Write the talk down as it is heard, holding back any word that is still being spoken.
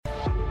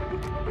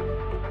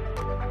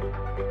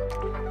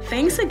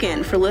Thanks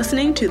again for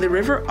listening to the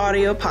River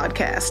Audio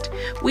Podcast.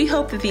 We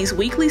hope that these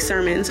weekly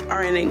sermons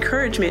are an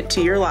encouragement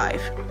to your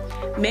life.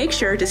 Make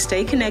sure to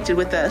stay connected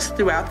with us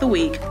throughout the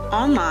week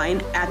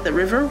online at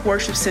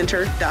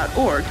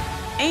theriverworshipcenter.org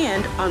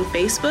and on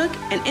Facebook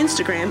and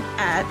Instagram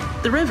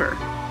at The River.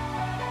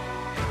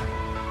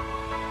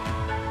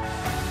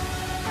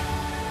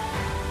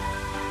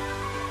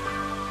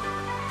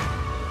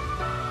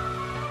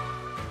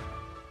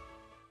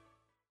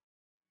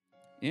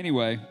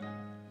 Anyway,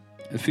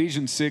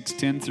 Ephesians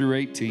 6:10 through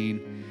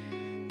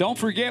 18. Don't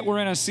forget we're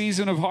in a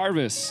season of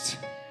harvest.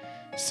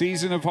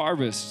 Season of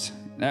harvest.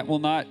 That will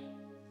not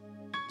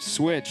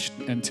switch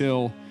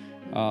until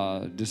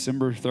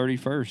December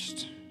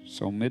 31st.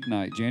 So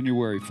midnight,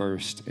 January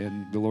 1st.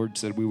 And the Lord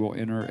said we will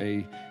enter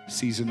a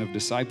season of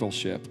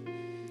discipleship.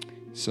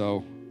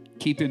 So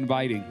keep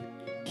inviting,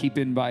 keep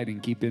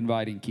inviting, keep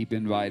inviting, keep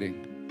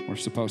inviting. We're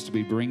supposed to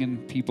be bringing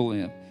people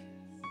in.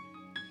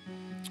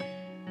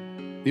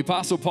 The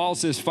Apostle Paul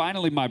says,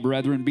 finally, my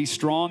brethren, be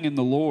strong in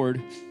the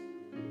Lord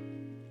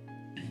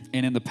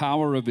and in the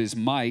power of his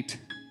might.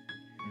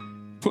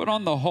 Put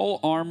on the whole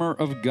armor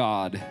of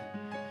God.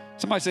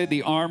 Somebody say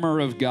the armor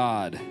of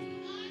God.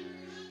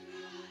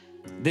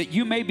 That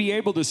you may be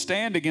able to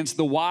stand against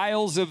the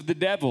wiles of the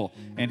devil.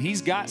 And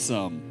he's got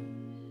some.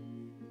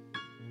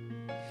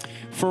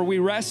 For we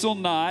wrestle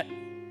not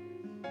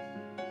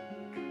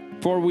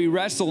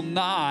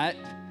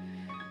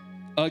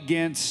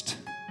against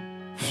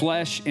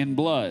flesh and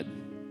blood,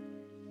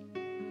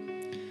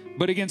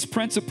 but against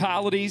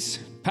principalities,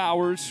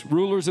 powers,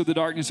 rulers of the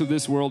darkness of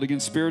this world,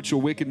 against spiritual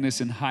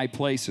wickedness in high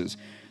places.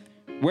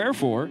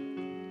 Wherefore,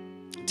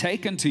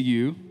 take unto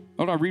you,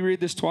 did I reread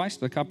this twice?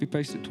 Did I copy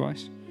paste it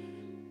twice?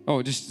 Oh,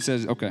 it just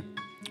says, okay.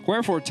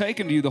 Wherefore, take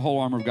unto you the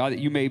whole armor of God, that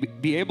you may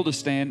be able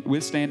to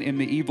withstand in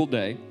the evil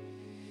day,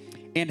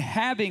 and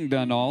having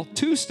done all,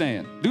 to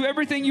stand. Do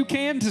everything you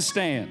can to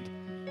stand.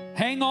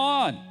 Hang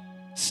on.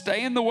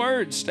 Stay in the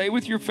Word. Stay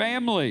with your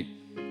family.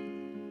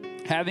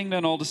 Having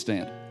done all to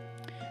stand.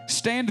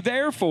 Stand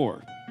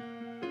therefore.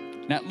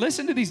 Now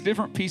listen to these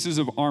different pieces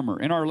of armor.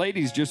 And our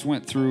ladies just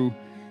went through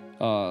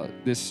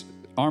this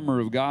armor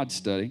of God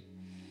study.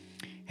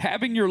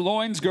 Having your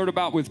loins girt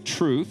about with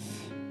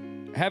truth.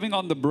 Having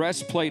on the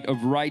breastplate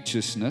of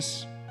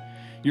righteousness.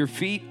 Your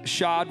feet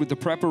shod with the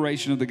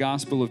preparation of the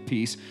gospel of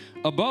peace.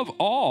 Above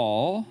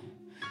all,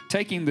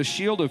 taking the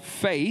shield of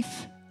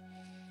faith,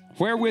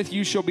 wherewith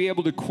you shall be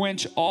able to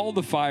quench all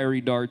the fiery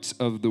darts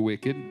of the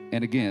wicked.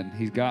 And again,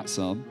 he's got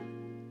some.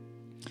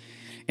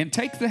 And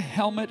take the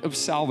helmet of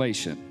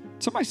salvation.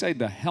 Somebody say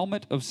the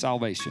helmet of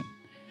salvation.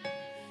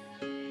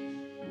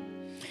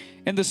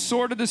 And the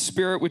sword of the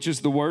Spirit, which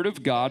is the word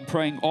of God,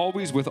 praying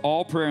always with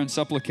all prayer and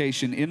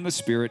supplication in the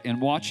Spirit,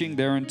 and watching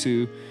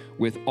thereunto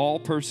with all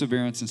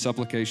perseverance and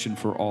supplication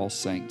for all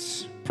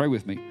saints. Pray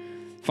with me.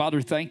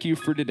 Father, thank you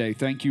for today.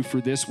 Thank you for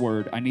this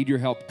word. I need your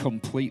help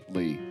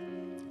completely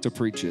to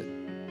preach it.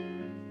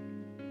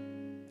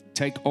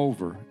 Take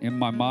over in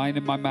my mind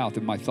and my mouth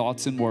and my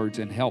thoughts and words,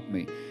 and help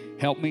me.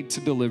 Help me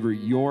to deliver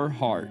your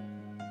heart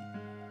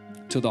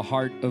to the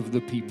heart of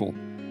the people.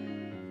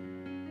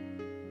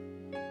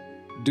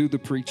 Do the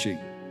preaching,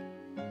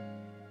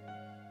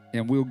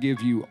 and we'll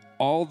give you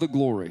all the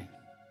glory.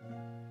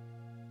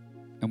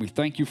 And we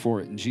thank you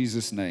for it in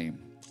Jesus' name.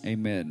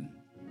 Amen.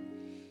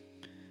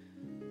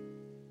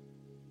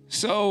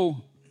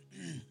 So,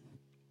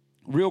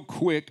 real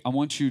quick, I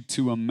want you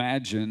to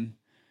imagine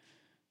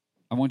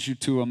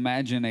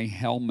a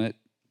helmet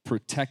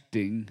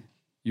protecting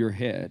your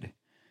head.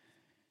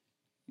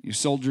 You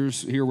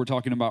soldiers, here we're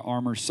talking about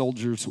armor.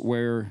 Soldiers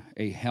wear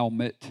a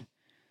helmet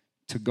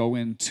to go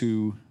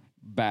into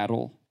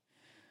battle.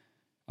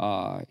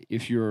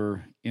 If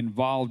you're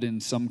involved in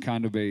some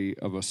kind of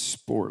a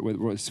sport,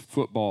 whether it's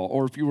football,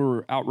 or if you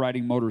were out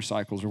riding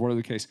motorcycles or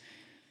whatever the case,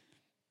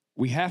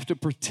 we have to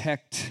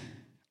protect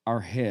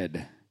our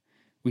head.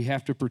 We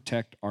have to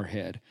protect our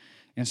head.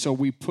 And so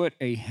we put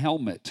a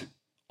helmet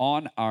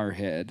on our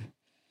head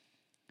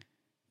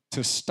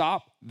to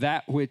stop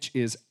that which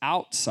is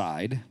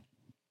outside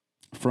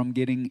from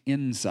getting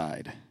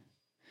inside.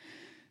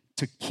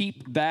 To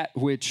keep that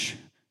which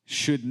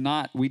should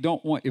not, we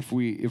don't want, if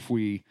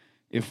we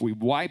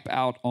wipe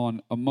out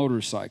on a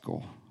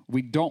motorcycle,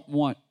 we don't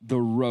want the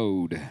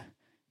road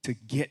to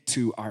get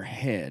to our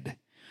head.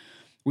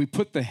 We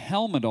put the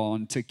helmet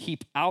on to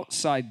keep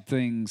outside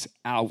things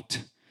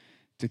out,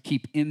 to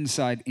keep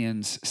inside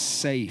ends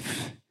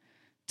safe,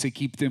 to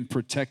keep them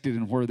protected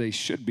and where they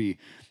should be.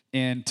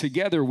 And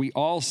together, we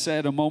all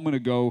said a moment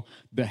ago,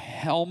 the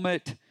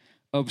helmet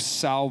of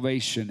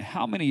salvation.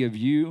 How many of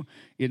you,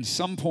 in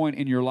some point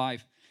in your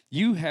life,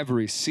 you have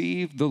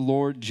received the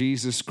Lord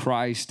Jesus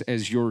Christ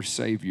as your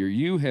Savior?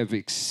 You have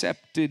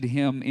accepted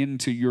him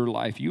into your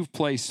life. You've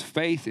placed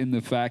faith in the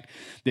fact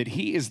that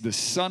he is the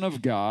Son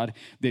of God,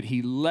 that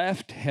he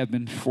left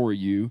heaven for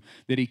you,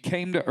 that he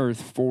came to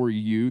earth for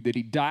you, that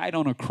he died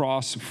on a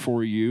cross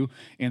for you,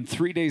 and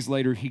 3 days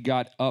later he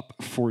got up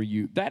for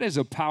you. That is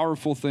a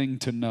powerful thing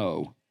to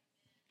know.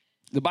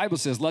 The Bible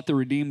says, let the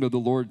redeemed of the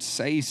Lord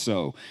say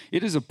so.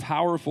 It is a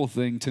powerful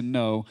thing to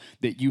know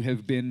that you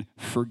have been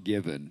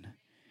forgiven.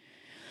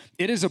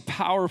 It is a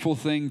powerful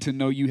thing to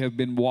know you have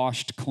been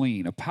washed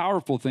clean. A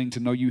powerful thing to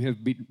know you have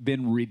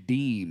been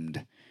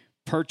redeemed,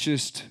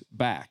 purchased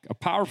back. A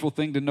powerful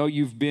thing to know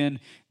you've been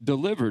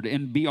delivered.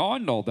 And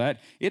beyond all that,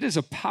 it is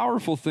a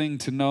powerful thing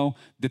to know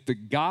that the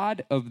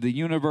God of the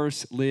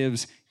universe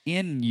lives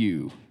in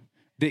you.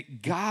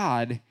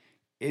 That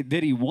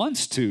He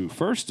wants to,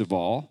 first of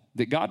all,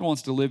 that God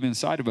wants to live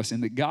inside of us,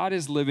 and that God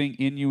is living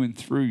in you and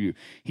through you.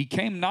 He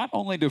came not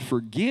only to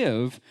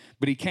forgive,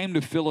 but He came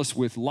to fill us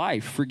with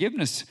life.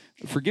 Forgiveness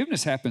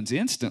happens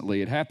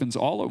instantly. It happens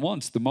all at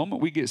once. The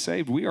moment we get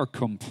saved, we are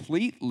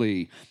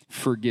completely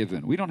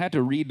forgiven. We don't have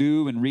to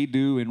redo and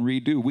redo and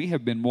redo. We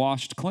have been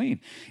washed clean.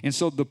 And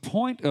so the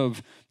point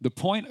of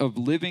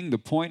living, the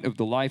point of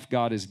the life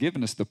God has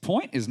given us, the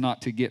point is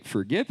not to get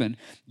forgiven.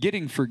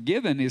 Getting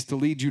forgiven is to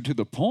lead you to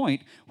the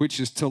point, which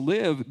is to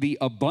live the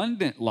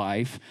abundant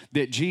life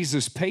that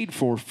Jesus paid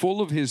for, full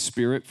of His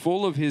Spirit,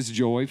 full of His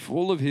joy,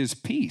 full of His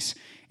peace,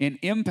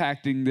 and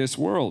impacting this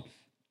world.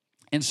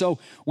 And so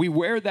we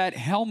wear that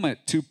helmet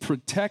to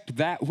protect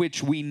that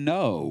which we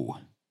know.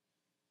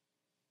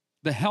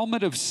 The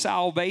helmet of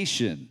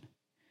salvation.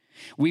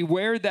 We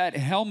wear that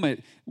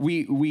helmet.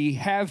 We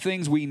have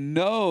things we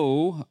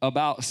know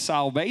about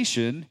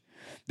salvation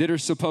that are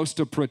supposed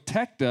to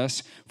protect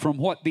us from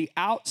what the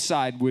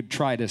outside would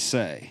try to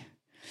say.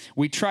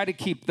 We try to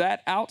keep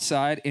that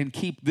outside and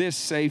keep this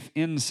safe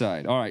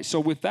inside. All right, so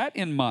with that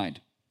in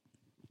mind,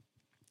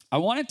 I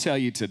want to tell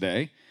you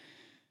today,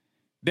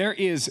 there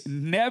is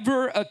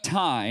never a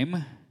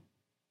time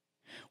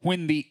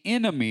when the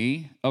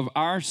enemy of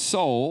our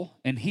soul,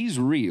 and he's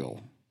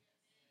real,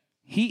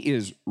 he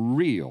is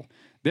real.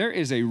 There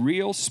is a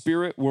real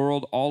spirit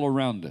world all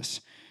around us.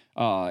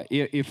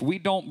 If we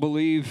don't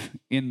believe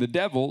in the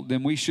devil,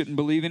 then we shouldn't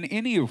believe in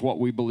any of what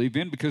we believe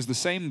in, because the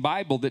same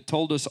Bible that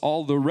told us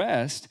all the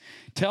rest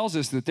tells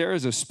us that there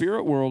is a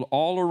spirit world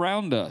all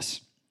around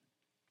us.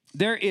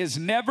 There is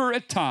never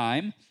a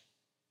time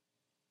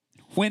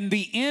when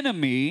the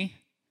enemy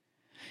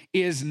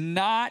is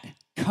not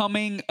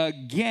coming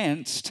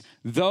against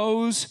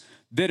those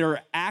that are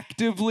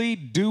actively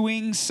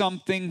doing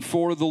something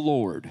for the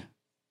Lord.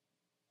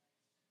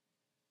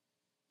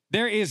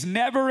 There is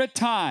never a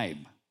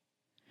time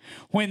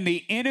when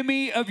the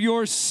enemy of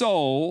your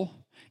soul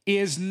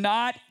is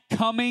not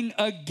coming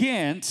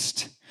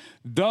against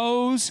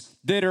those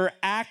that are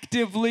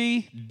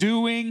actively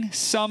doing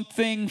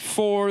something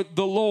for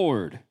the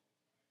Lord.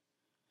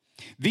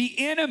 The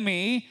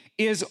enemy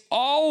is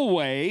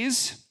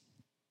always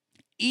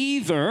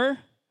either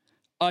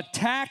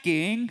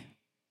attacking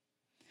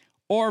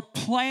or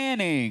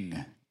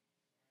planning.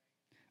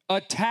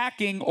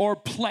 Attacking or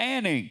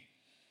planning.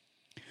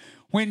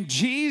 When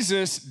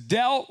Jesus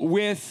dealt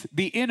with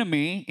the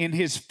enemy in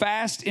his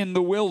fast in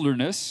the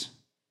wilderness,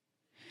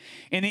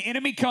 and the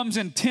enemy comes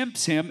and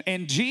tempts him,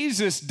 and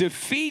Jesus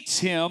defeats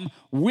him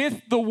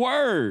with the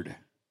word.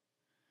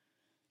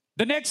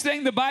 The next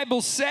thing the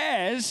Bible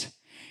says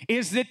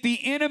is that the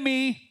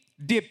enemy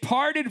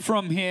departed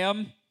from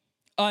him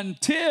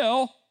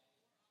until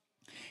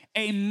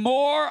a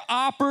more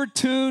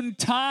opportune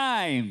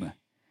time.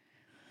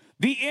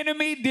 The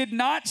enemy did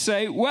not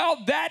say,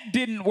 well, that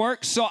didn't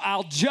work, so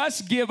I'll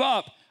just give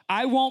up.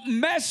 I won't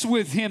mess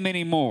with him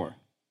anymore.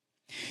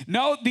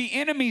 No, the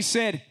enemy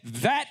said,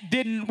 that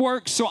didn't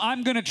work, so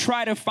I'm going to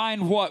try to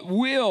find what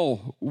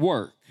will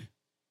work.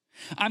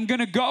 I'm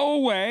going to go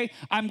away.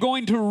 I'm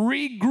going to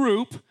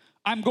regroup.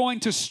 I'm going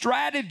to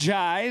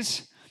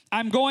strategize.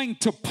 I'm going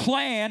to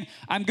plan.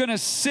 I'm going to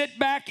sit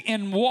back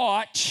and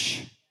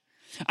watch.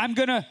 I'm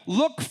going to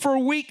look for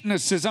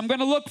weaknesses. I'm going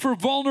to look for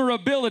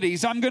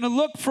vulnerabilities. I'm going to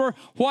look for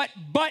what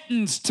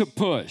buttons to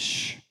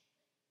push.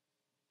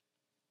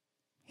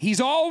 He's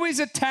always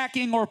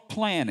attacking or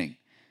planning,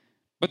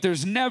 but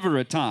there's never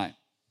a time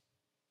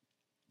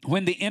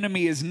when the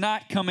enemy is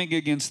not coming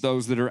against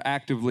those that are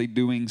actively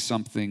doing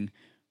something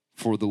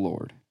for the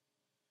Lord.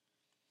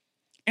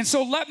 And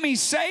so let me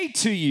say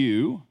to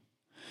you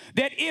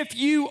that if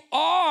you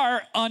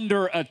are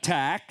under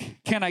attack,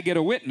 can I get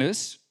a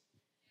witness?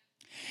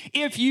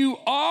 If you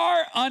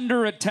are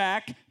under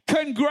attack,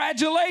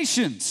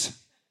 congratulations.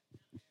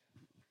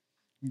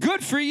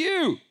 Good for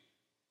you.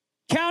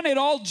 Count it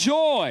all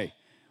joy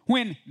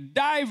when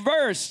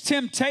diverse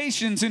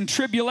temptations and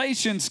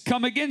tribulations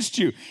come against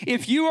you.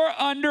 If you are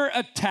under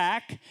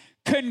attack,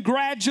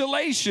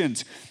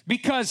 congratulations,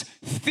 because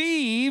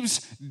thieves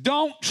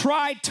don't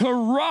try to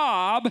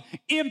rob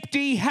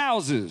empty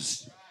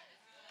houses.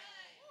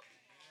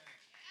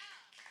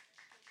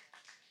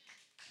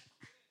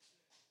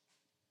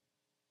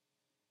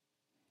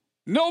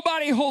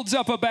 Nobody holds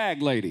up a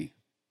bag, lady.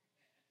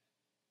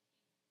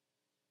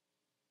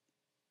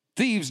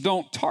 Thieves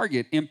don't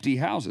target empty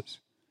houses.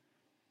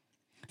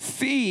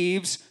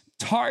 Thieves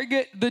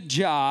target the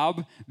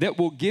job that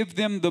will give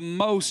them the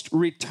most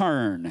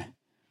return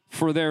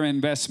for their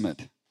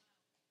investment.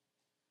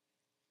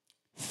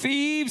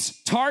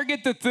 Thieves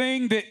target the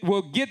thing that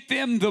will get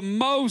them the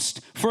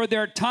most for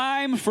their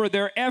time, for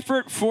their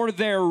effort, for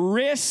their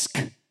risk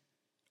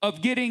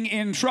of getting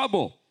in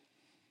trouble.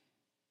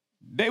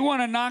 They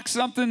want to knock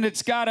something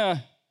that's got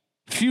a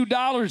few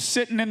dollars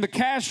sitting in the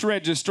cash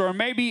register or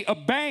maybe a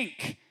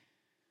bank.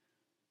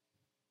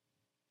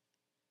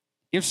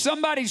 If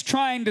somebody's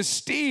trying to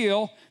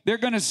steal, they're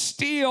going to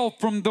steal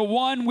from the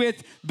one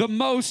with the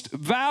most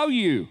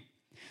value.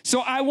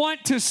 So I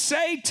want to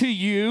say to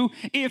you,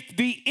 if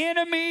the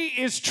enemy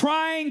is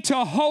trying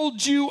to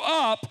hold you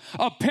up,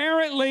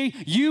 apparently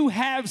you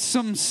have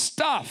some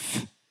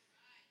stuff.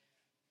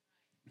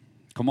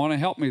 Come on and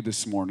help me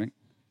this morning.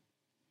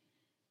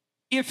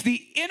 If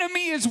the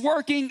enemy is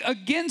working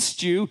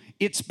against you,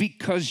 it's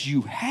because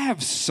you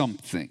have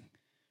something.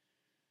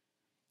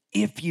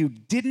 If you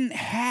didn't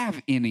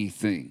have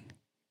anything,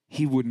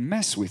 he would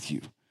mess with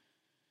you.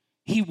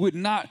 He would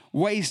not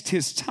waste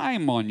his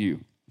time on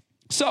you.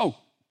 So,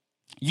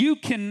 you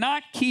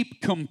cannot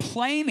keep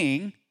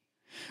complaining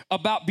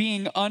about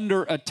being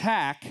under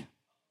attack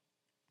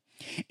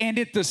and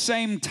at the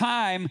same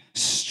time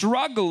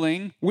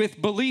struggling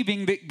with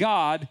believing that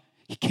God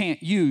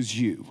can't use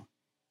you.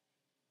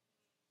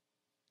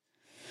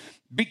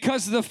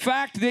 Because the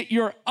fact that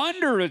you're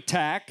under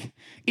attack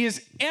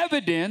is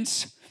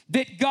evidence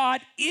that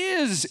God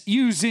is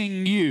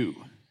using you.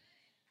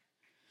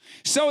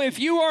 So if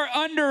you are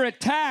under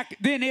attack,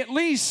 then at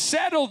least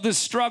settle the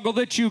struggle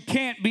that you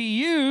can't be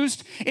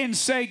used and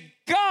say,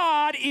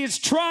 God is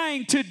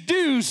trying to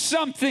do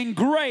something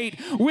great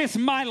with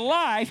my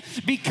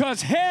life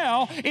because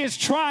hell is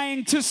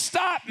trying to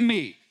stop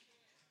me.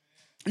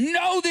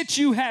 Know that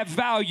you have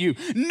value.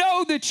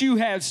 Know that you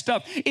have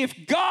stuff.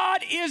 If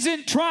God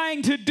isn't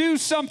trying to do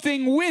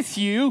something with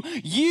you,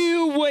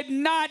 you would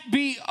not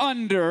be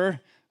under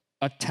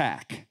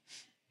attack.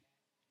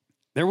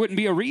 There wouldn't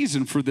be a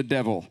reason for the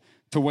devil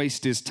to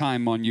waste his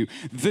time on you.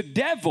 The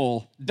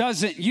devil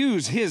doesn't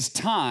use his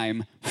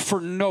time for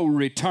no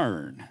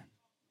return.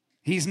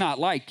 He's not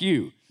like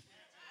you.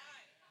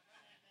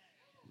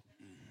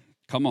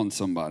 Come on,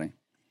 somebody.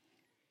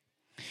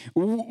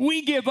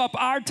 We give up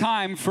our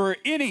time for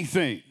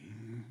anything.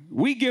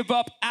 We give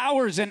up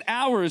hours and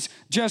hours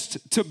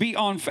just to be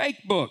on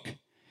Facebook.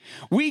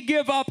 We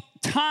give up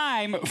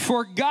time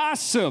for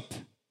gossip.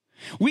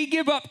 We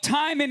give up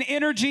time and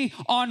energy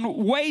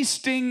on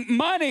wasting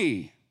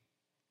money.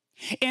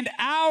 And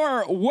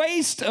our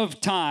waste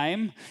of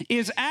time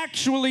is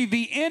actually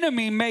the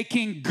enemy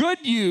making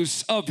good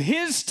use of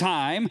his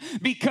time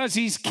because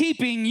he's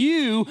keeping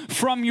you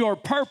from your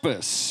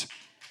purpose.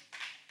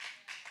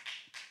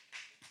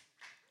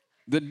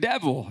 The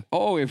devil,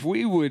 if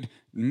we would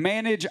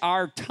manage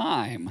our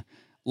time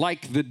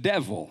like the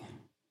devil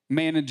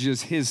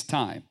manages his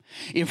time.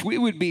 If we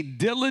would be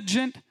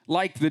diligent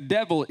like the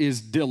devil is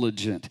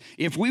diligent.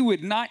 If we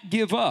would not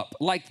give up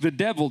like the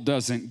devil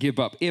doesn't give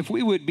up. If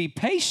we would be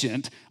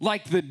patient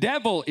like the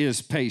devil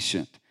is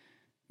patient.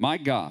 My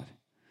God.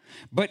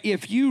 But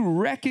if you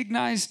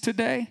recognize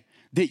today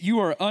that you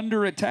are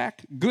under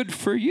attack, good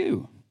for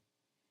you.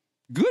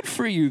 Good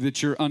for you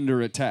that you're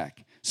under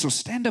attack. So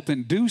stand up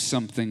and do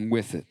something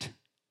with it.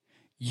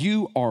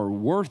 You are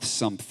worth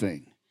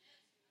something.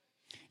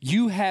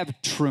 You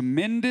have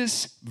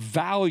tremendous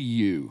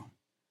value.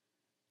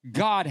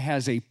 God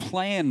has a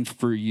plan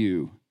for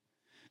you.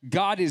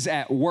 God is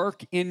at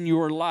work in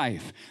your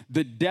life.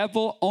 The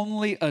devil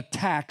only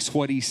attacks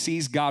what he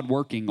sees God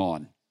working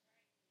on.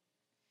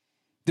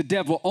 The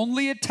devil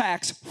only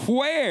attacks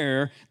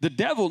where the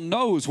devil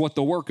knows what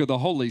the work of the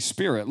Holy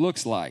Spirit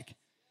looks like.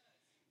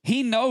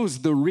 He knows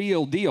the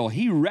real deal.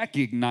 He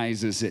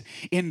recognizes it.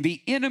 And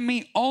the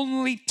enemy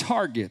only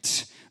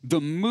targets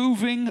the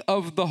moving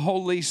of the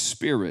Holy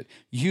Spirit.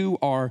 You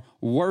are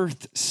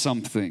worth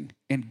something.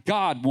 And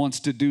God wants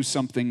to do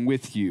something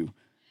with you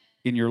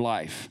in your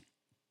life.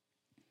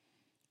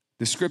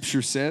 The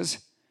scripture says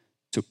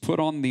to put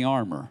on the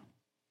armor.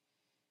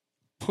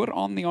 Put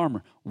on the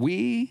armor.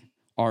 We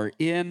are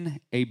in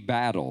a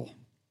battle.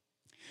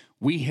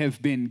 We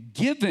have been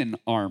given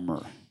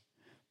armor.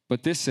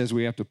 But this says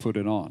we have to put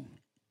it on.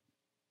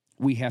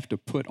 We have to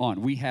put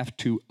on. We have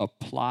to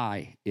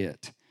apply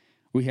it.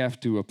 We have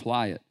to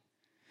apply it.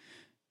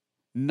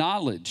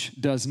 Knowledge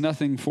does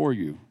nothing for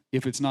you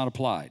if it's not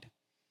applied.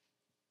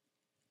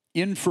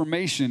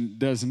 Information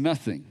does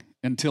nothing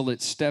until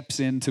it steps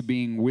into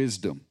being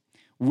wisdom.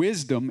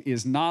 Wisdom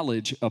is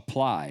knowledge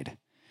applied.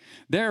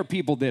 There are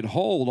people that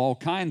hold all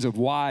kinds of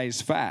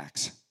wise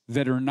facts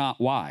that are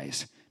not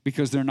wise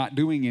because they're not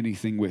doing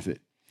anything with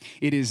it.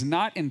 It is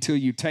not until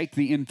you take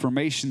the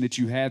information that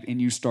you have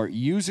and you start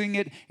using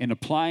it and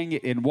applying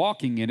it and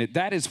walking in it,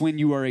 that is when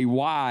you are a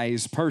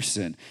wise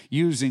person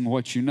using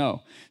what you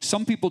know.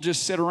 Some people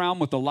just sit around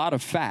with a lot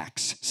of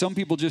facts. Some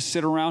people just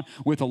sit around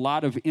with a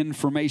lot of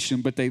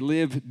information, but they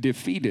live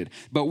defeated.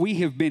 But we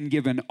have been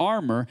given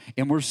armor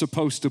and we're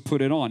supposed to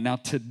put it on. Now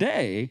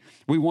today,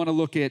 we want to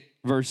look at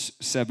verse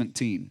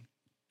 17.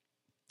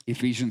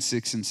 Ephesians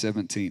 6 and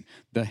 17.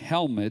 The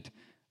helmet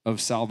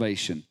of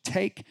salvation.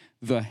 Take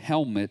the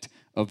helmet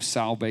of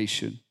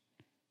salvation.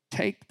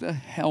 Take the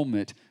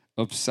helmet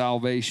of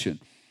salvation.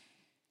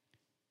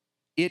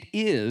 It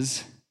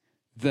is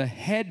the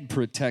head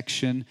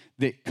protection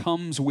that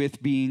comes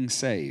with being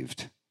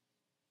saved.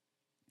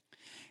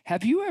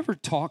 Have you ever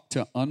talked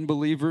to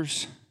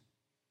unbelievers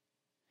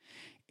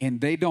and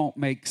they don't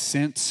make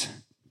sense?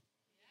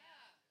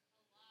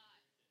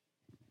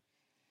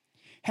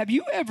 Have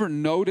you ever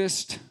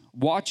noticed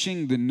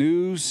watching the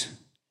news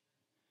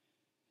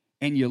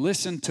and you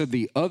listen to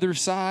the other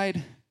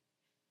side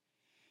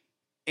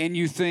and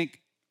you think,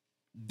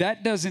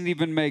 that doesn't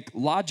even make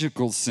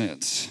logical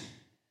sense?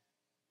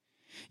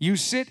 You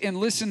sit and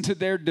listen to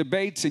their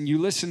debates and you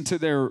listen to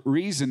their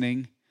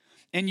reasoning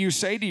and you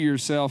say to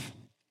yourself,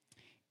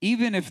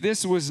 even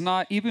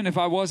if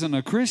I wasn't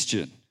a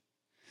Christian,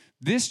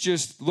 this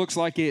just looks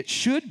like it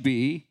should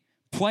be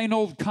plain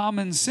old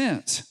common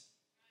sense.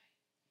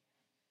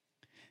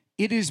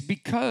 It is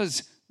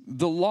because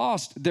the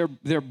lost,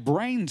 their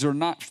brains are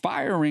not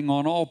firing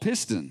on all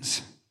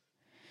pistons.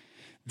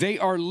 They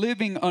are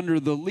living under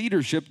the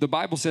leadership, the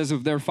Bible says,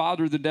 of their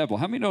father, the devil.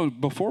 How many know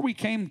before we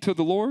came to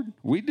the Lord,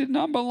 we did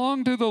not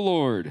belong to the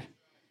Lord?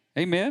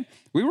 Amen?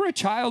 We were a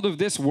child of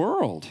this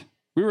world.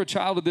 We were a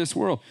child of this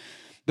world.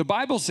 The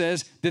Bible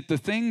says that the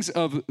things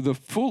of the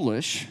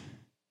foolish,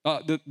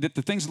 that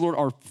the things of the Lord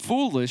are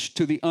foolish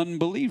to the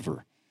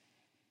unbeliever.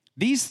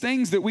 These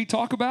things that we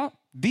talk about,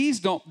 this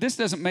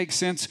doesn't make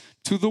sense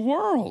to the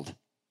world.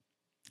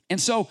 And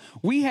so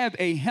we have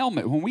a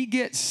helmet. When we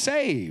get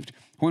saved,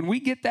 when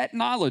we get that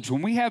knowledge,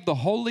 when we have the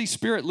Holy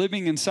Spirit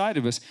living inside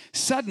of us,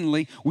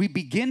 suddenly we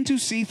begin to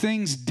see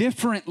things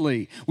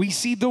differently. We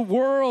see the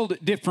world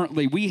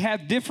differently. We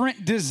have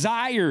different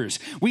desires.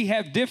 We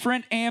have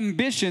different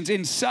ambitions.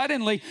 And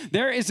suddenly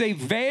there is a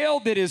veil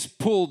that is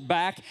pulled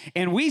back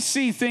and we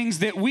see things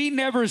that we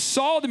never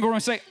saw them before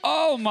and say,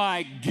 oh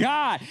my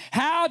God,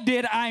 how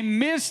did I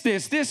miss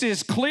this? This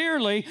is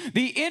clearly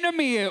the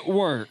enemy at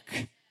work.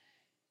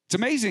 It's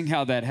amazing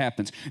how that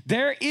happens.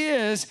 There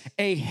is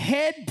a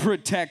head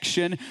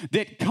protection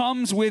that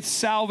comes with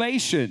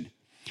salvation.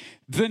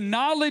 The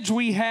knowledge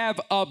we have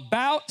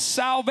about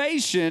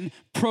salvation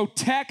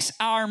protects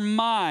our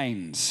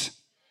minds.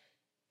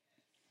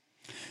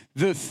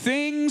 The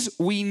things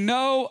we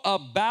know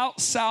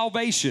about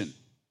salvation,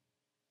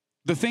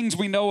 the things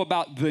we know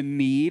about the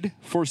need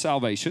for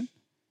salvation,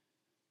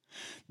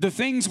 the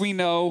things we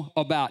know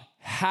about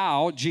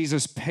how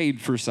Jesus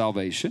paid for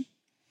salvation,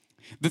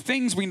 the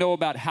things we know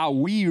about how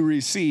we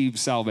receive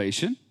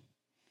salvation,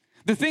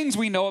 the things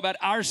we know about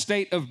our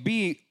state of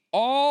being,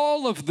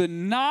 all of the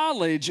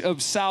knowledge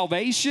of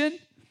salvation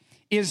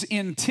is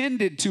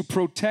intended to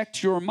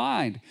protect your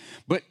mind.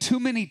 But too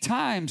many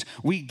times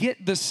we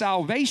get the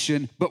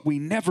salvation, but we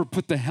never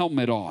put the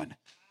helmet on.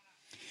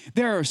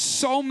 There are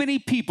so many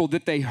people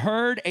that they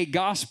heard a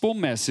gospel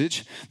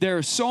message. There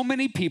are so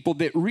many people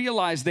that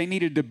realized they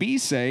needed to be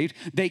saved.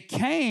 They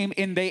came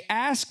and they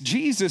asked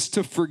Jesus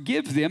to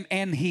forgive them,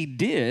 and he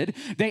did.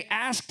 They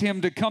asked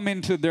him to come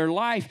into their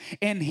life,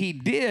 and he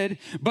did.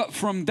 But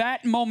from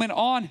that moment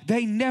on,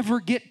 they never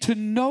get to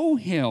know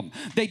him.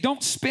 They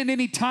don't spend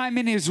any time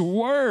in his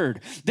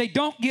word. They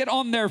don't get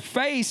on their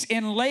face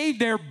and lay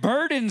their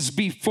burdens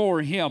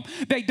before him.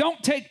 They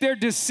don't take their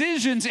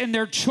decisions and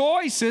their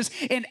choices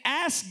and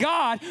ask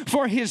God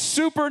for his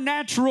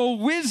supernatural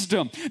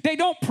wisdom. They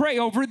don't pray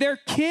over their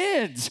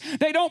kids.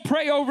 They don't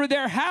pray over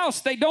their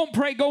house. They don't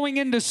pray going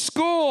into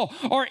school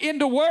or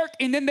into work,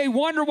 and then they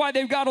wonder why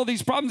they've got all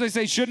these problems. They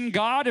say, shouldn't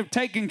God have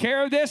taken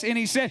care of this? And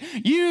he said,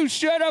 you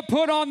should have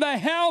put on the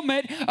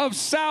helmet of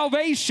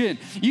salvation.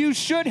 You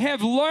should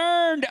have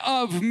learned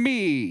of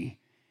me,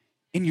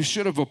 and you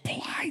should have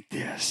applied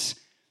this.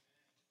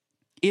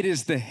 It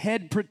is the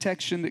head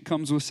protection that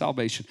comes with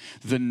salvation.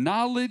 The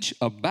knowledge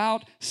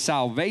about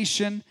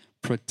salvation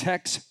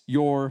protects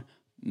your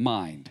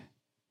mind.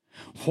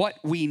 What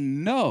we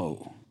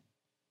know,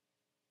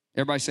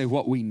 everybody say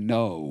what we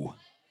know.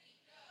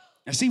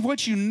 Now see,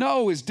 what you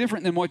know is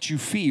different than what you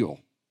feel.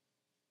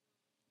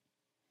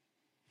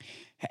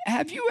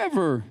 Have you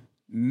ever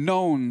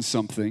known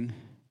something,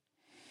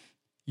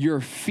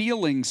 your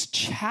feelings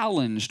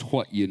challenged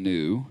what you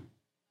knew,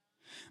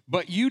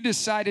 but you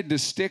decided to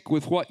stick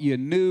with what you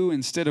knew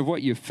instead of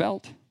what you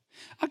felt?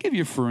 I'll give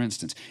you, for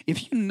instance,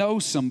 if you know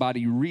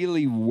somebody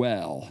really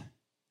well,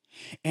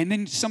 and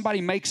then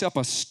somebody makes up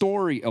a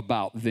story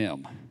about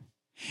them,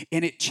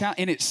 and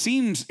it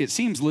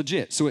seems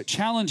legit, so it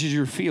challenges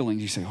your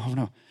feelings. You say, oh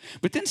no.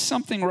 But then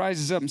something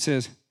rises up and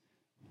says,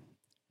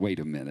 wait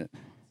a minute.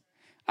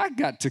 I've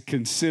got to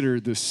consider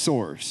the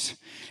source.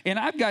 And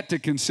I've got to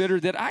consider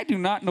that I do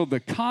not know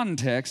the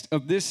context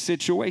of this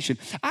situation.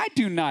 I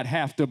do not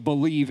have to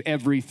believe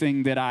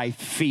everything that I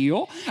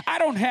feel. I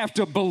don't have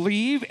to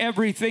believe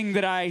everything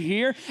that I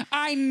hear.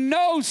 I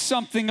know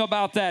something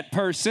about that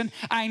person.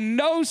 I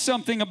know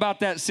something about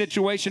that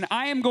situation.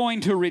 I am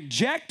going to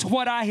reject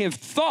what I have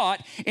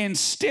thought and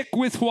stick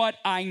with what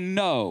I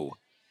know.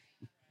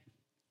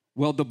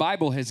 Well, the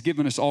Bible has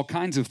given us all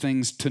kinds of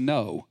things to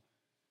know.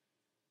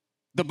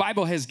 The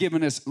Bible has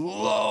given us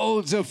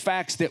loads of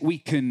facts that we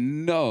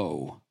can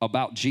know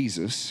about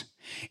Jesus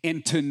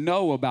and to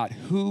know about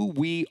who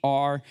we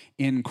are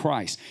in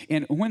Christ.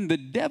 And when the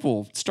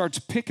devil starts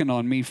picking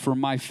on me for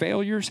my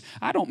failures,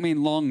 I don't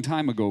mean long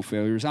time ago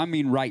failures. I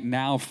mean right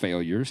now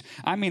failures.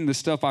 I mean the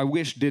stuff I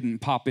wish didn't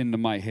pop into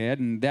my head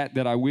and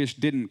that I wish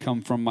didn't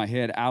come from my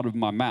head out of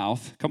my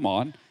mouth. Come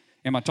on.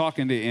 Am I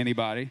talking to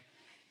anybody?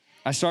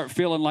 I start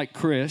feeling like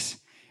Chris.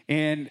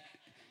 And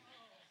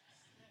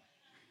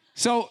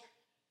so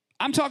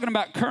I'm talking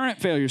about current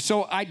failures.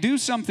 So I do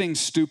something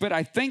stupid.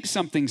 I think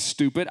something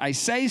stupid. I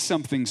say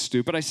something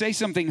stupid. I say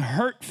something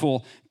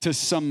hurtful to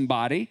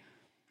somebody.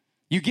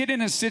 You get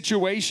in a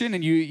situation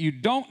and you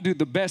don't do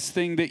the best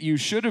thing that you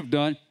should have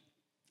done.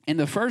 And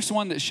the first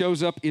one that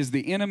shows up is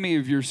the enemy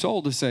of your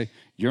soul to say,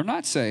 you're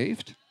not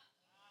saved.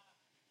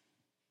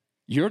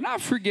 You're not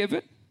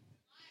forgiven.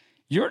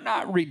 You're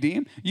not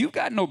redeemed. You've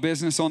got no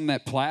business on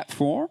that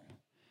platform.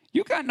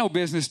 You got no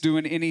business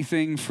doing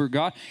anything for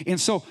God. And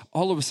so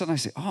all of a sudden I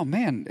say, oh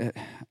man,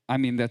 I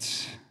mean,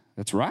 that's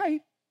right.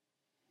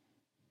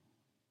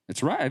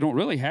 It's right. I don't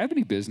really have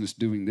any business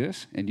doing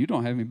this. And you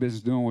don't have any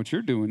business doing what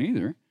you're doing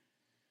either.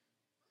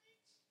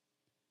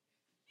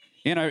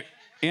 And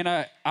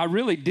I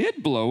really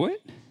did blow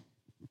it.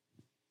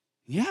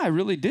 Yeah, I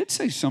really did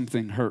say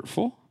something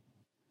hurtful.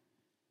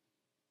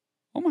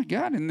 Oh my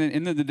God. And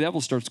then the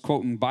devil starts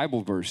quoting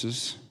Bible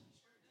verses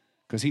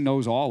because he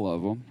knows all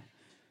of them.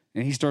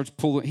 And he starts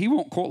pulling, he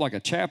won't quote like a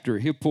chapter.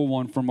 He'll pull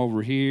one from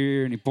over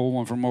here, and he pull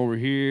one from over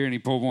here, and he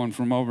pull one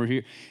from over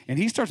here. And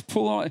he starts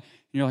pulling,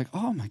 and you're like,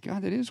 oh my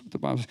God, that is what the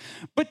Bible says.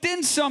 But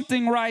then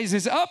something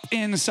rises up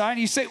inside, and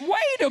you say,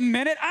 wait a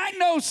minute, I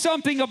know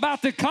something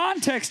about the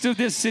context of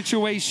this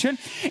situation.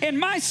 And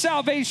my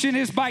salvation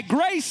is by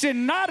grace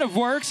and not of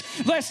works,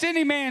 lest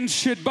any man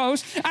should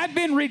boast. I've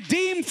been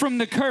redeemed from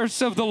the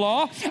curse of the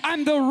law.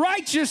 I'm the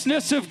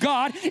righteousness of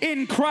God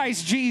in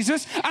Christ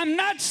Jesus. I'm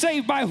not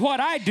saved by what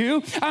I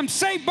do. I'm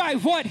saved by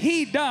what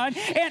he done.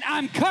 And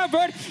I'm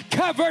covered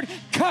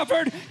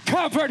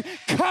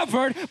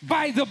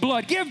by the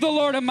blood. Give the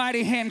Lord a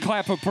mighty hand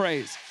clap of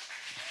praise.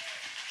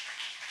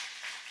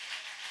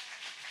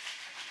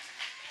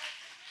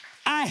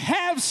 I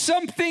have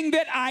something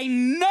that I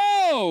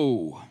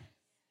know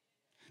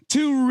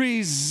to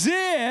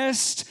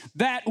resist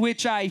that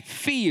which I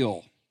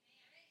feel.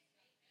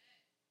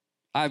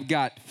 I've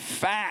got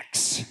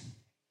facts.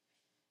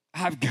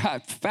 I've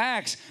got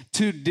facts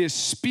to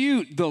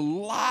dispute the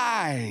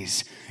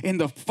lies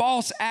and the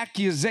false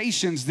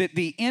accusations that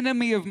the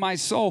enemy of my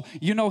soul,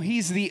 you know,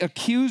 he's the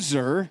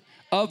accuser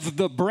of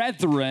the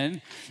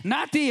brethren,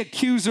 not the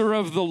accuser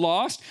of the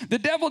lost. The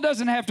devil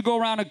doesn't have to go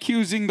around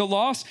accusing the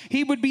lost.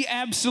 He would be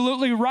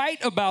absolutely right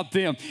about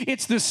them.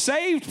 It's the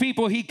saved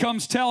people he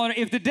comes telling.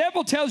 If the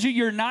devil tells you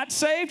you're not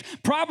saved,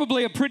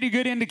 probably a pretty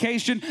good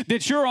indication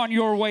that you're on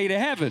your way to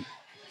heaven.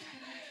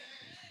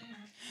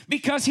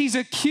 Because he's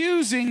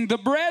accusing the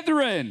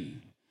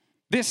brethren.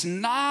 This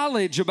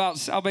knowledge about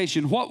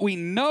salvation, what we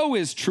know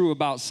is true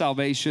about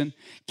salvation,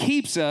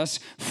 keeps us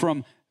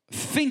from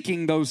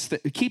thinking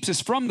keeps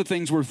us from the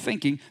things we're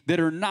thinking that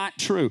are not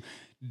true.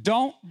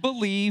 Don't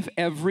believe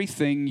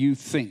everything you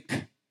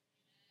think.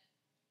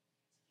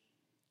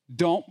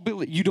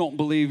 You don't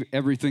believe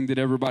everything that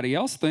everybody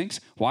else thinks.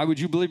 Why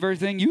would you believe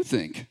everything you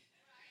think?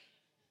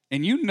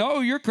 And you know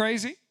you're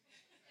crazy.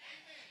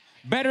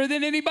 Better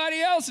than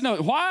anybody else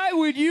knows. Why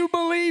would you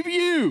believe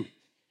you?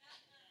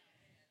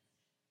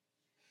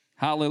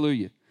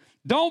 Hallelujah.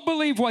 Don't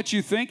believe what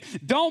you think.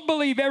 Don't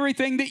believe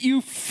everything that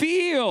you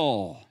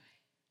feel.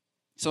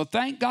 So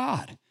thank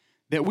God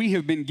that we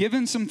have been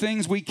given some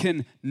things we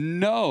can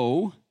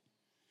know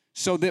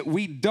so that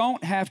we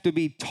don't have to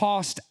be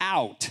tossed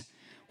out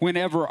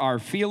whenever our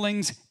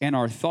feelings and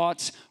our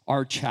thoughts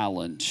are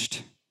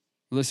challenged.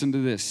 Listen to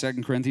this,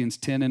 2 Corinthians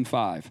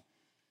 10:5.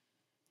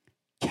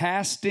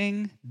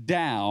 Casting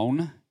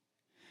down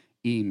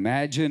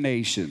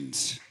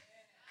imaginations.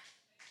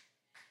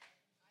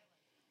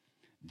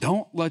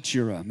 Don't let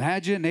your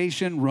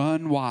imagination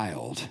run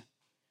wild.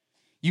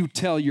 You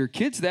tell your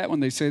kids that when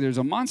they say there's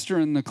a monster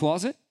in the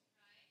closet.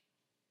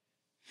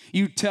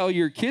 You tell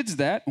your kids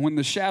that when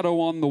the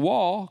shadow on the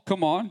wall,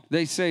 come on,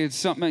 they say it's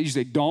something else. You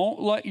say,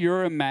 don't let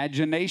your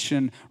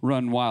imagination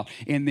run wild.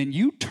 And then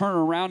you turn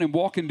around and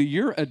walk into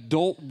your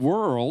adult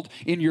world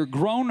in your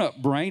grown-up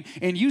brain,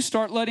 and you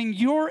start letting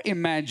your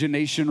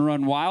imagination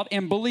run wild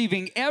and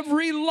believing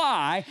every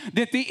lie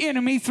that the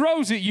enemy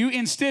throws at you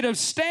instead of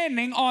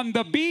standing on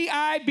the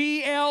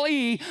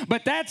Bible.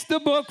 But that's the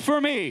book for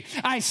me.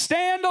 I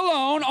stand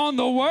alone on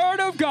the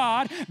Word of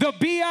God, the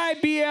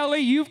Bible.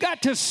 You've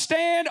got to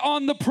stand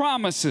on the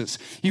promises.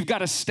 You've got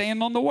to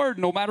stand on the word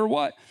no matter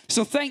what.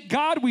 So thank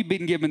God we've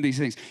been given these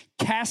things.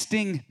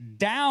 Casting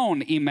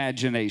down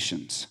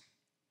imaginations.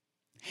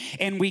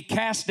 And we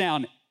cast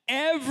down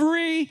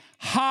every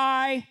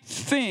high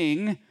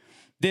thing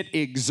that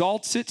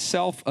exalts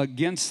itself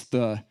against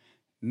the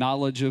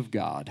knowledge of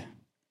God.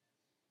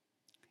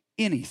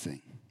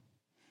 Anything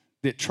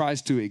that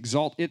tries to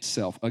exalt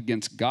itself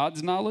against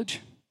God's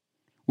knowledge,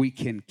 we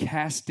can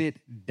cast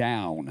it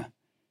down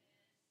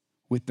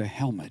with the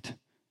helmet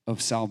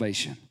of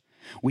salvation.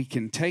 We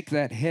can take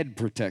that head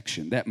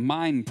protection, that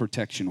mind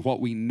protection,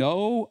 what we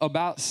know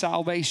about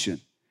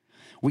salvation,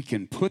 we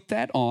can put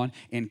that on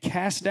and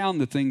cast down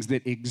the things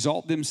that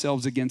exalt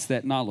themselves against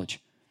that knowledge.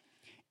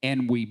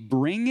 And we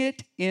bring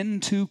it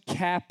into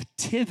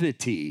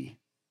captivity,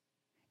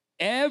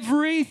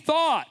 every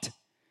thought,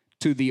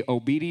 to the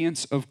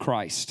obedience of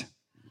Christ.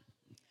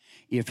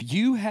 If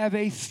you have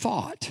a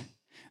thought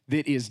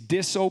that is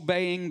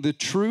disobeying the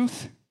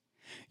truth,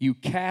 you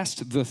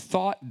cast the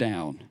thought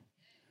down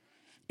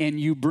and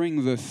you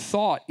bring the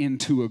thought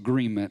into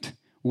agreement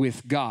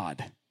with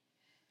God.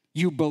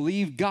 You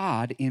believe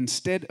God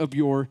instead of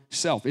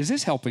yourself. Is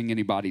this helping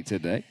anybody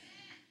today?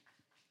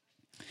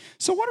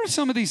 So what are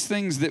some of these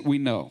things that we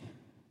know?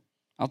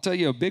 I'll tell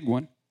you a big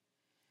one.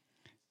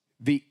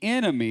 The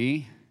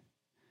enemy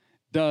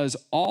does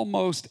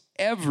almost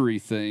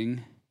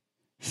everything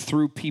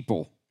through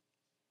people.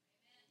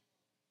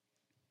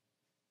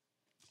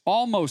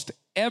 Almost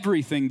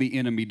everything the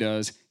enemy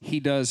does,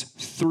 he does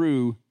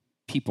through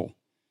people.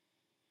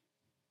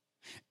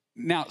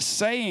 Now,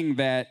 saying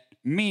that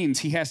means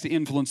he has to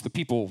influence the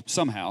people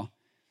somehow.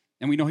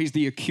 And we know he's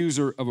the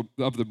accuser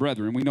of the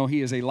brethren. We know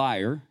he is a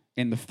liar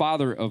and the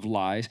father of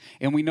lies.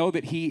 And we know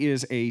that he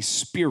is a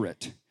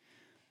spirit.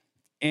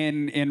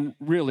 And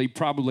really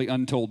probably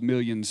untold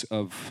millions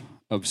of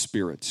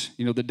spirits.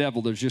 You know, the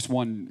devil, there's just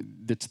one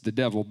that's the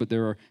devil, but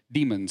there are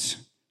demons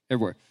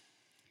everywhere.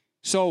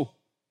 So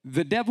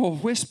the devil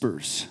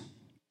whispers.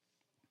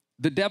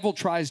 The devil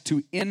tries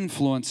to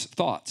influence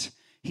thoughts.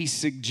 He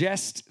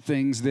suggests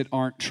things that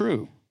aren't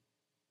true.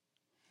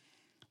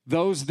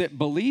 Those that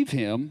believe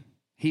him,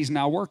 he's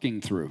now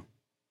working through.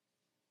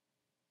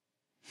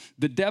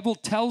 The devil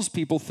tells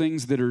people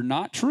things that are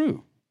not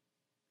true.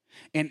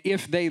 And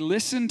if they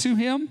listen to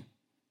him,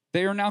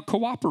 they are now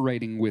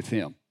cooperating with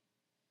him.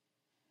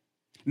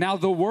 Now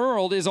the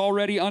world is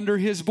already under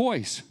his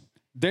voice.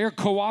 They are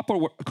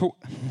cooperating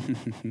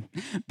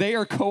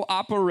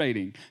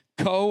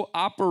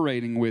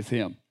with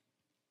him.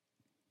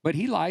 But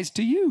he lies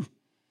to you.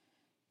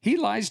 He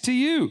lies to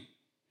you.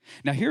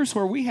 Now here's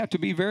where we have to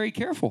be very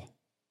careful.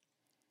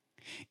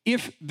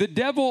 If the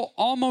devil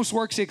almost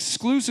works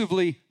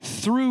exclusively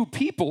through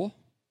people,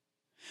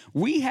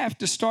 we have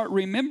to start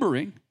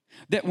remembering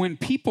that when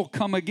people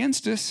come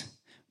against us,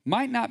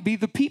 might not be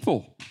the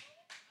people.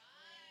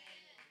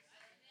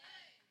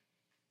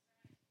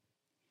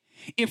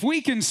 If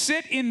we can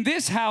sit in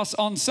this house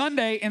on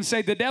Sunday and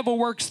say the devil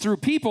works through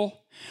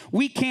people,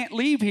 we can't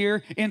leave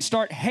here and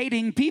start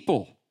hating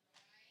people.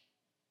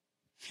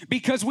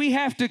 Because we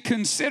have to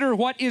consider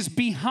what is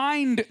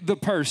behind the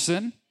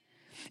person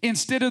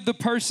instead of the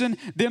person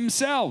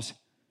themselves.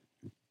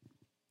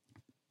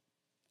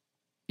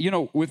 You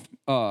know, with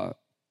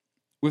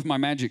my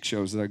magic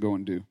shows that I go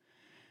and do,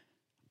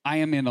 I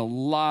am in a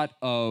lot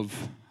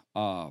of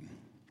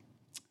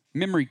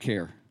memory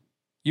care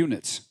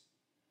units.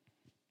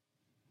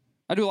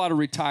 I do a lot of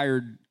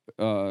retired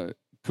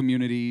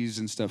communities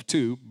and stuff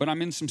too, but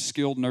I'm in some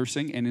skilled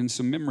nursing and in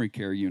some memory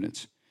care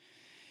units.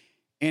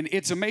 And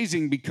it's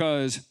amazing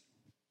because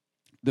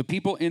the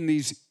people in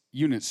these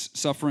units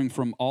suffering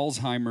from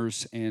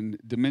Alzheimer's and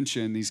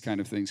dementia and these kind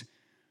of things,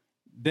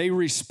 they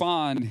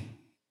respond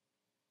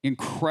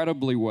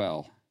incredibly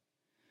well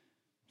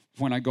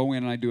when I go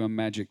in and I do a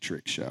magic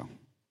trick show.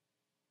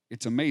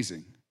 It's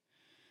amazing.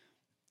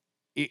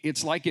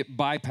 It's like it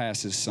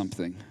bypasses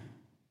something.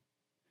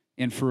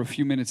 And for a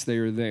few minutes they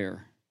are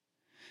there.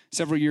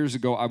 Several years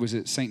ago, I was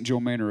at St. Joe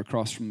Manor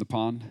across from the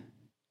pond.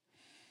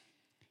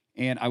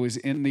 And I was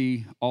in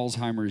the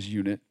Alzheimer's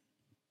unit.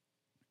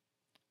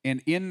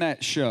 And in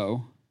that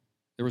show,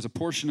 there was a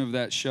portion of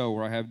that show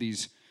where I have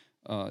these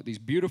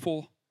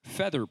beautiful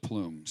feather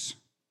plumes.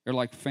 They're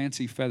like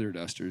fancy feather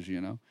dusters, you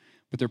know,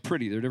 but they're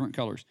pretty. They're different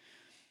colors.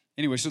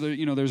 Anyway, so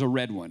there's a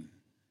red one.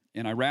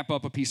 And I wrap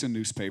up a piece of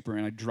newspaper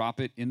and I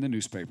drop it in the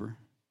newspaper.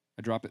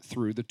 I drop it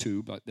through the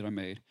tube that I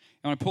made.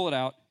 And when I pull it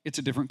out, it's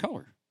a different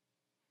color.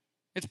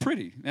 It's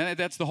pretty. And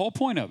that's the whole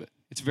point of it.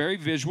 It's very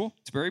visual.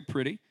 It's very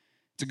pretty.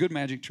 It's a good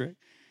magic trick.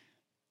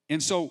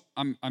 And so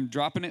I'm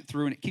dropping it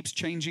through and it keeps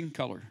changing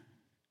color.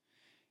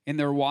 And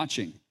they're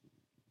watching.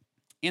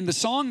 And the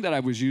song that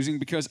I was using,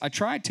 because I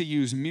tried to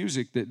use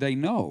music that they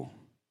know.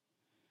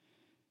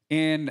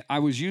 And I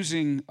was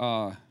using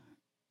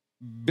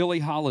Billie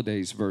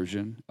Holiday's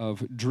version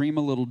of Dream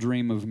a Little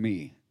Dream of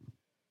Me.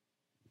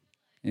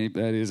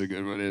 That is a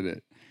good one, isn't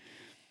it?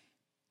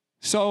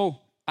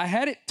 So I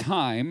had it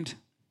timed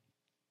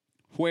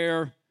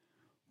where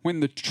when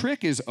the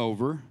trick is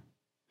over,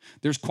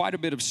 there's quite a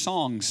bit of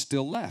song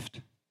still left.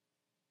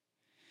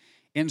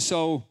 And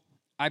so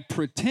I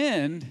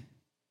pretend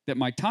that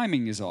my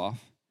timing is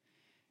off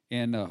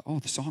and,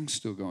 the song's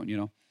still going, you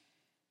know.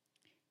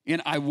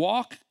 And I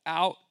walk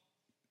out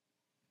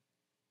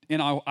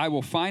and I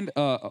will find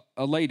a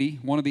lady,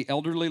 one of the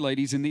elderly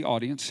ladies in the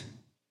audience,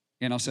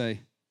 and I'll say,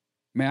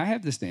 "May I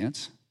have this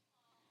dance?"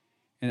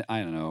 And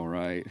I don't know,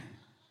 right?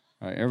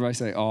 All right, everybody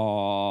say,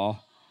 "Aw."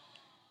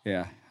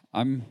 Yeah,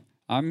 I'm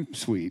I'm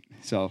sweet.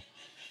 So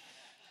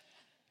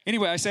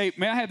anyway, I say,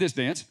 may I have this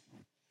dance?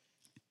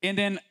 And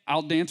then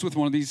I'll dance with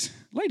one of these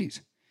ladies.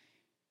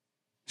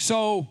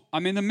 So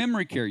I'm in the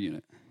memory care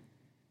unit.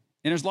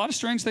 And there's a lot of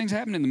strange things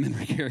happening in the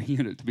memory care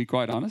unit, to be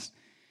quite honest.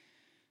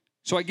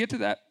 So I get to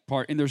that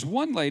part, and there's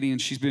one lady,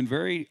 and she's been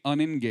very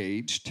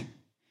unengaged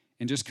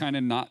and just kind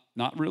of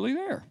not really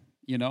there,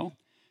 you know?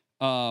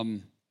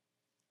 And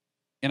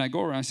I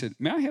go around and I said,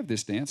 may I have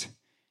this dance?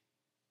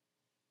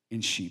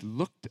 And she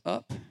looked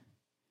up,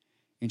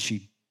 and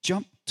she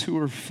jumped to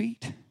her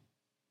feet.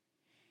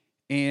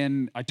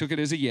 And I took it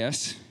as a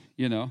yes,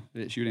 you know,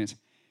 that she would dance.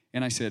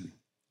 And I said,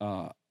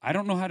 I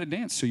don't know how to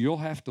dance, so you'll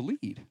have to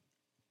lead.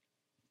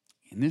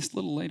 And this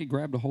little lady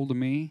grabbed a hold of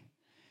me,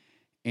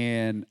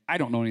 and I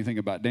don't know anything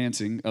about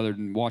dancing other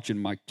than watching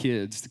my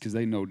kids because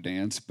they know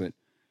dance, but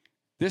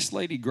this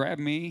lady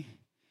grabbed me,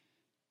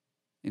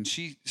 and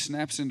she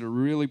snaps into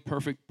really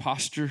perfect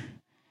posture,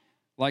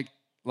 like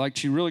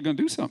she really gonna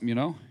do something, you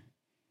know?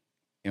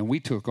 And we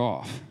took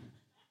off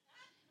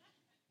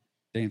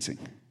dancing.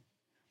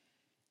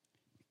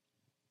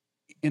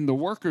 And the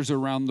workers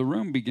around the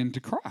room began to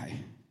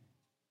cry.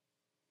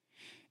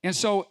 And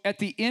so at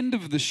the end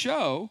of the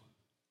show,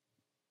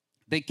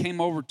 they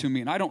came over to me,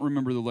 and I don't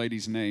remember the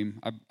lady's name.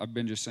 I've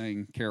been just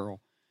saying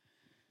Carol.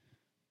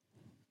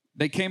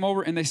 They came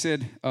over and they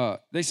said,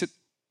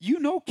 you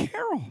know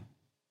Carol.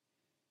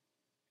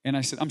 And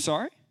I said, I'm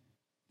sorry?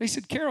 They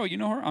said, Carol, you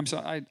know her? I'm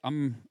sorry,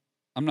 I'm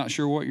not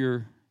sure what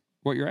you're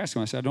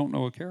asking. I said, I don't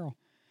know a Carol.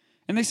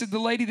 And they said, the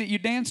lady that you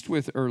danced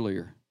with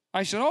earlier.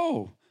 I said,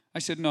 oh. I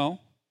said, no.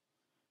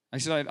 I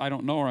said, I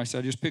don't know her. I said,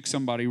 I just picked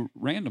somebody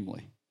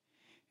randomly.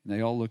 And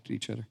they all looked at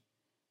each other.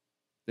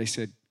 They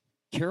said,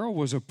 Carol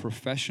was a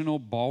professional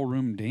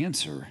ballroom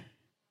dancer.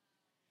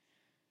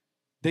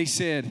 They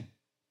said,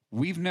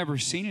 we've never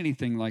seen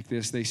anything like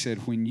this. They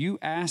said, when you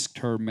asked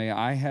her, may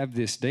I have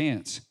this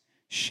dance,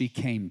 she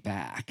came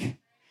back.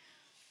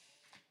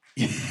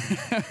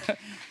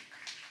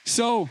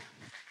 So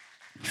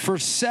for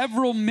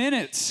several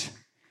minutes,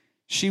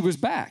 she was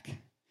back.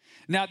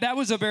 Now, that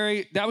was a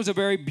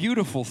very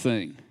beautiful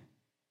thing.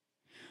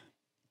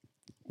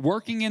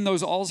 Working in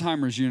those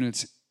Alzheimer's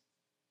units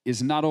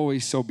is not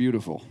always so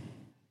beautiful.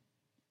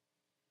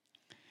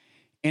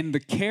 And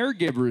the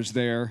caregivers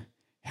there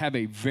have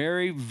a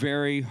very,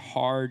 very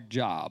hard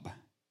job.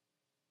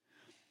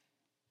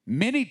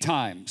 Many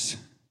times,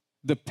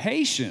 the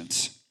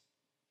patients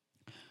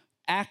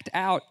act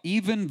out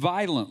even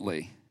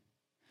violently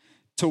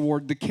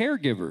toward the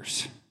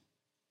caregivers.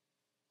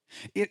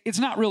 It's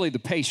not really the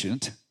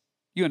patient.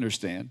 You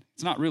understand.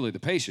 It's not really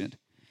the patient.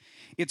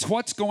 It's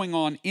what's going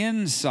on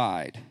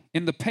inside.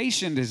 And the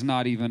patient is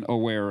not even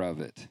aware of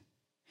it.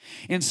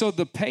 And so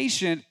the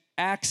patient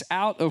acts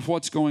out of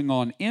what's going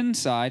on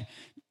inside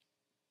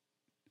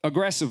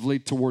aggressively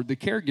toward the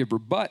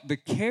caregiver. But the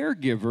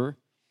caregiver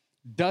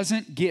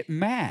doesn't get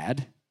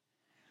mad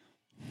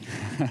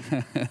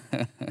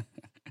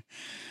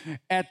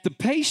at the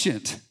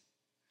patient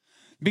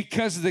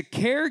because the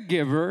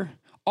caregiver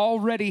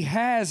already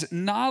has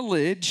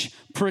knowledge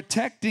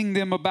protecting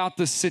them about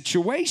the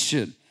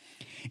situation.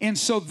 And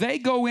so they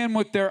go in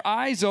with their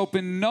eyes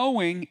open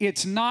knowing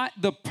it's not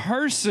the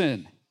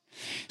person.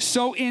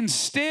 So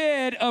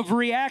instead of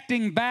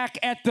reacting back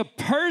at the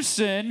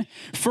person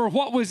for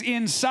what was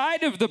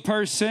inside of the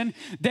person,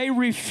 they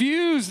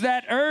refuse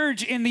that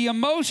urge and the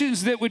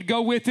emotions that would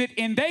go with it,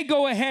 and they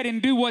go ahead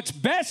and do what's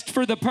best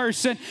for the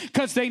person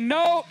because they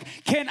know,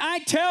 can I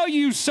tell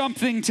you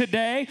something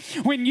today?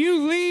 When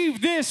you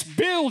leave this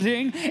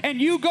building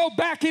and you go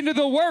back into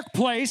the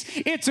workplace,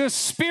 it's a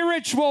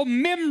spiritual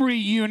memory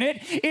unit.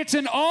 It's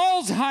an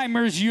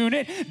Alzheimer's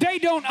unit. They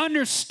don't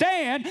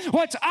understand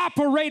what's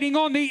operating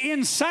on the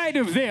inside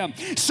of them.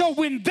 So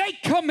when they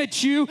come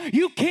at you,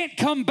 you can't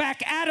come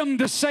back at them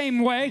the same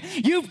way.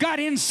 You've got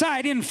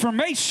inside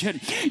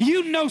information.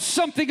 You know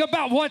something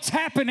about what's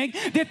happening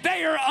that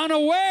they are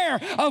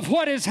unaware of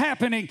what is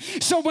happening.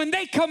 So when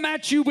they come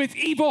at you with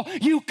evil,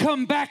 you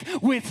come back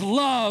with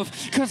love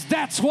because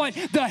that's what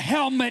the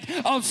helmet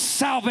of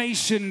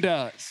salvation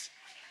does.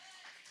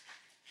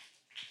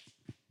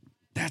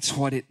 That's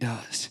what it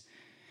does.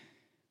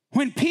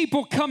 When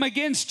people come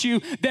against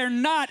you, they're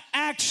not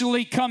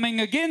actually coming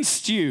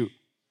against you.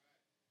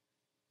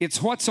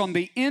 It's what's on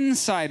the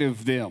inside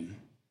of them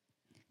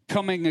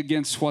coming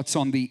against what's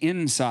on the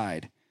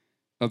inside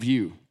of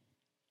you.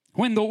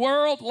 When the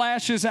world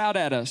lashes out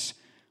at us,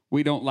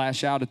 we don't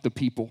lash out at the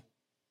people.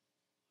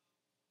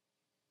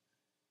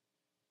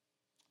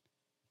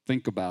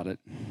 Think about it.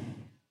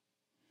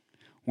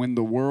 When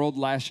the world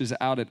lashes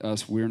out at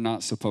us, we're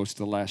not supposed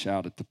to lash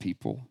out at the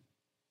people.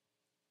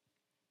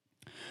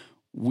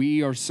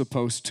 We are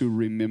supposed to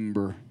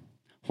remember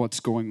what's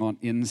going on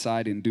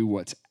inside and do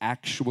what's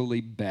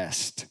actually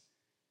best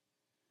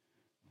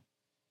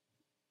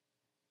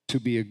to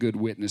be a good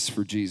witness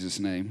for Jesus'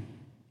 name,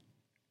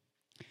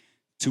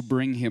 to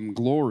bring him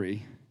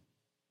glory,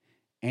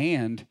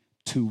 and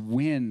to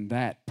win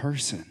that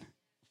person.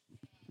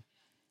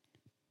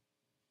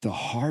 The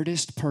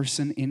hardest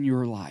person in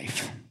your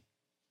life,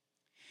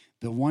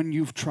 the one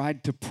you've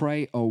tried to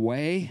pray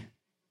away,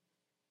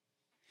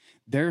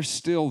 they're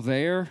still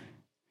there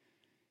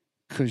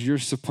because you're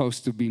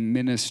supposed to be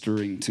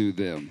ministering to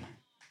them.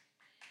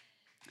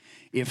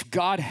 If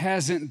God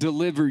hasn't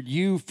delivered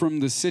you from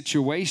the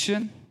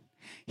situation,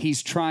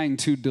 He's trying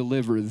to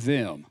deliver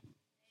them.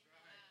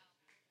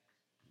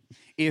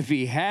 If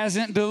He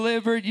hasn't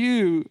delivered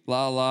you,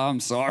 Lala, I'm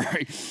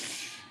sorry.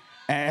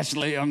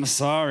 Ashley, I'm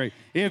sorry.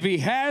 If He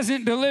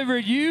hasn't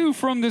delivered you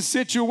from the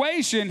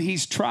situation,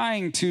 He's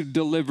trying to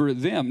deliver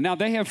them. Now,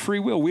 they have free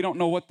will. We don't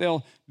know what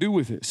they'll do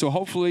with it. So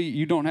hopefully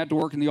you don't have to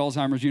work in the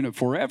Alzheimer's unit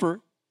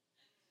forever.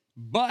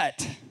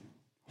 But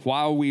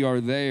while we are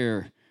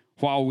there,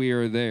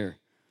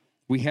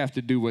 we have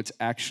to do what's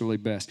actually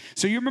best.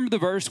 So you remember the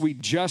verse we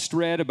just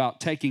read about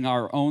taking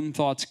our own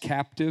thoughts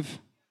captive,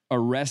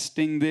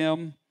 arresting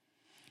them,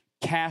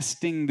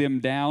 casting them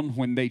down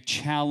when they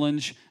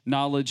challenge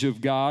knowledge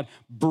of God,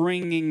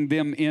 bringing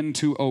them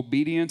into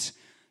obedience.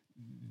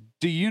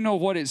 Do you know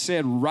what it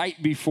said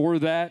right before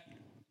that?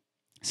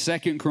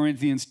 2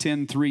 Corinthians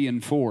 10, 3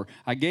 and 4.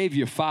 I gave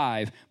you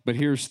 5, but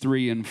here's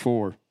 3 and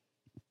 4.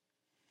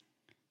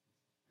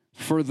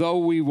 For though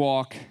we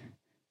walk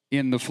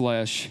in the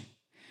flesh,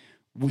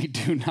 we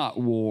do not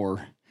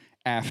war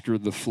after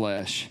the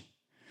flesh.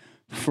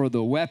 For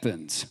the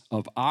weapons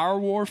of our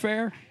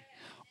warfare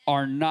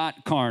are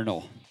not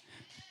carnal,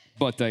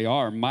 but they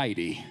are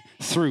mighty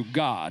through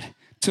God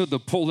to the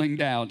pulling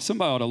down.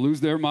 Somebody ought to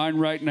lose their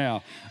mind right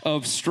now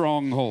of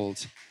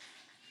strongholds.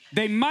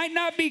 They might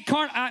not be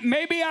carnal.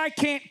 Maybe I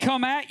can't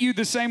come at you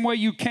the same way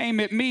you came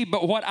at me,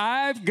 but what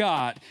I've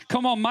got,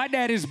 come on, my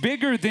dad is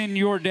bigger than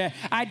your dad.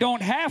 I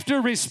don't have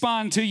to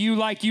respond to you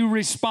like you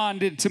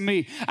responded to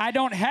me. I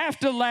don't have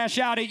to lash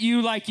out at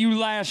you like you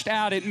lashed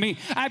out at me.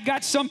 I've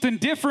got something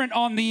different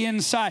on the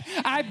inside.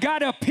 I've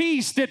got a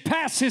peace that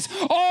passes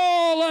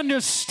all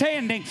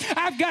understanding.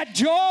 I've got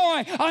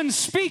joy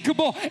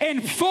unspeakable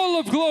and full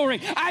of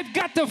glory. I've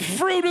got the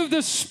fruit of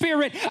the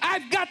Spirit.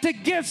 I've got the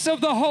gifts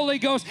of the Holy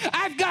Ghost.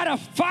 I've got a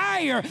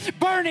fire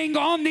burning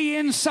on the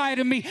inside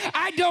of me.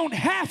 I don't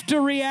have to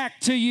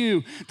react to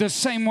you the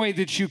same way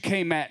that you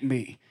came at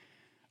me.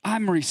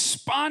 I'm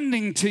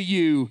responding to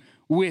you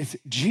with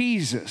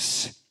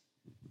Jesus.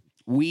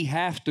 We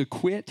have to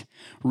quit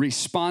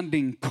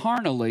responding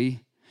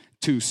carnally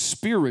to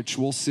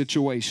spiritual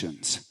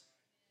situations.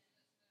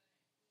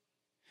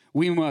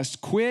 We must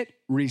quit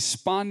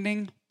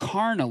responding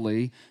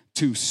carnally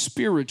to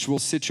spiritual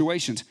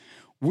situations.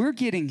 We're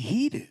getting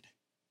heated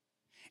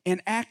and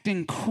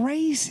acting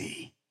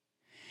crazy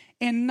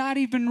and not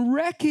even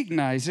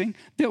recognizing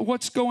that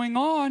what's going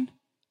on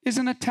is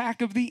an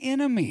attack of the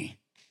enemy.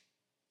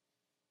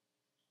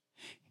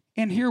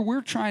 And here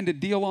we're trying to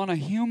deal on a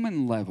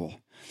human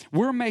level.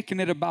 We're making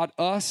it about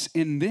us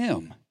and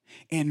them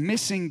and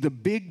missing the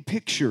big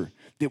picture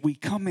that we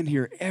come in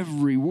here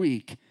every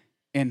week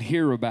and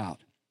hear about.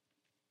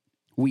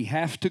 We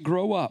have to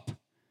grow up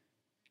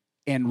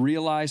and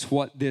realize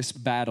what this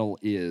battle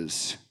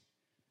is.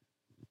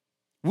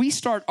 We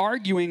start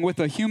arguing with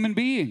a human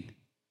being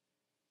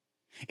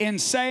and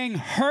saying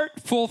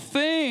hurtful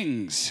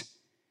things.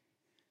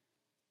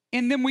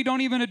 And then we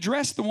don't even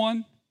address the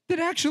one that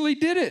actually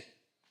did it.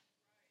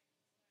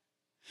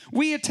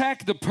 We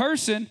attack the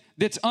person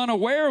that's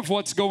unaware of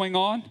what's going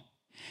on,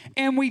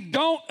 and we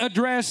don't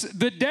address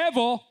the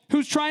devil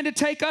who's trying to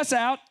take us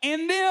out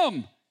and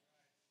them.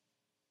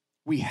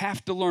 We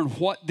have to learn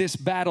what this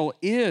battle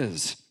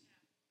is.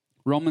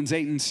 Romans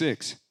 8 and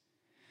 6.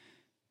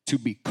 To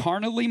be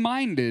carnally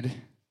minded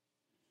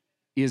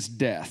is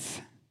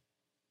death,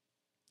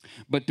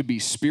 but to be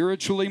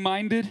spiritually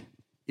minded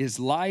is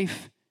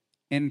life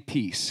and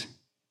peace.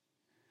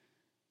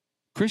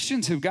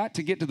 Christians have got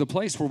to get to the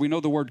place where we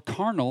know the word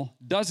carnal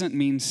doesn't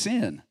mean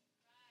sin.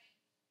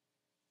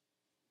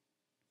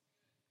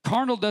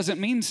 Carnal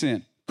doesn't mean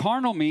sin.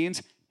 Carnal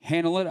means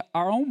handle it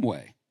our own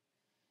way.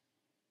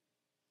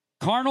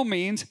 Carnal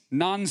means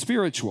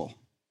non-spiritual.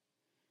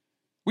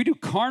 We do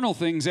carnal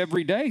things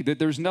every day that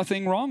there's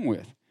nothing wrong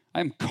with. I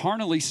am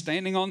carnally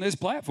standing on this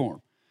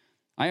platform.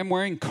 I am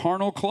wearing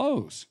carnal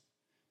clothes.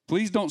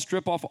 Please don't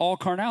strip off all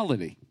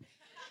carnality.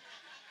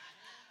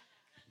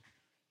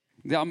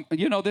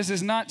 This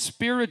is not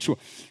spiritual.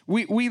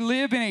 We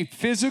live in a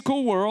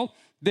physical world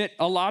that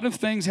a lot of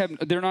things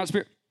they're not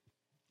spiritual.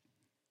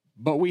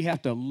 But we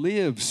have to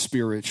live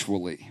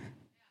spiritually.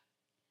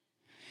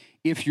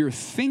 If you're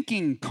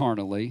thinking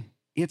carnally,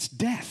 it's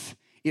death.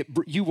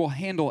 You will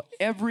handle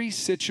every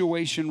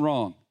situation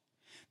wrong.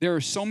 There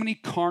are so many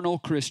carnal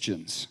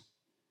Christians.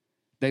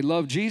 They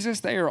love Jesus.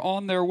 They are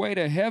on their way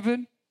to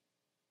heaven,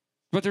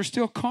 but they're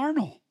still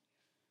carnal.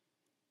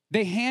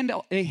 They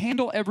handle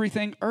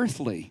everything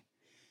earthly.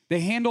 They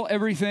handle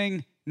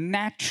everything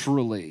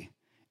naturally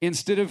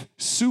instead of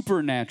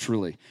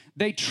supernaturally.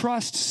 They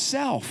trust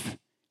self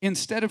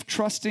instead of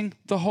trusting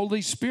the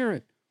Holy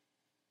Spirit.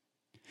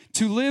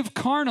 To live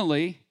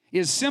carnally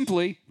is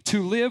simply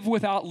to live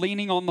without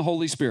leaning on the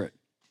Holy Spirit.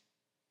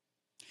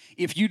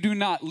 If you do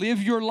not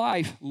live your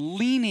life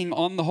leaning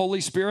on the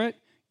Holy Spirit,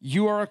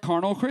 you are a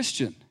carnal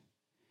Christian.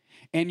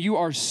 and you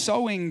are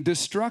sowing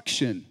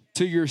destruction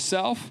to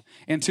yourself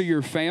and to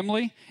your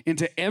family and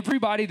to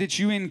everybody that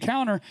you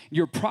encounter,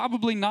 you're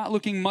probably not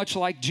looking much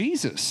like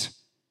Jesus.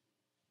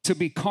 To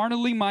be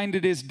carnally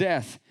minded is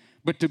death,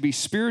 but to be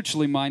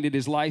spiritually minded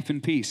is life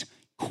and peace.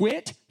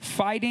 Quit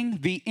fighting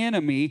the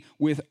enemy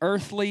with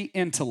earthly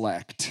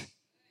intellect.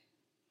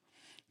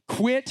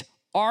 Quit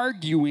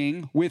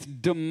arguing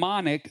with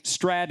demonic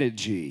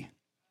strategy.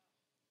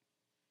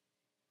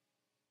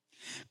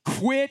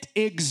 Quit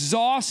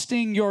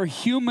exhausting your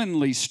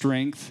humanly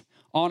strength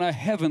on a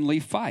heavenly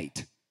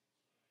fight.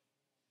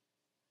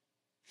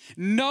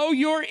 Know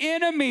your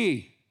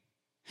enemy.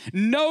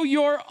 Know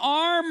your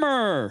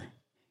armor.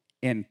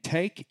 And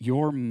take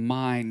your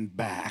mind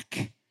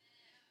back.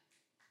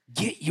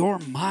 Get your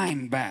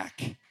mind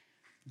back.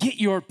 Get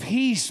your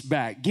peace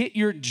back. Get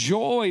your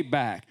joy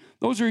back.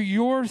 Those are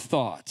your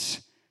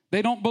thoughts.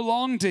 They don't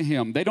belong to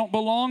him. They don't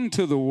belong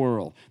to the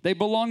world. They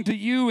belong to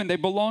you and they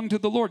belong to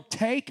the Lord.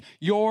 Take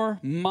your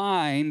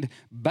mind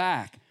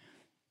back.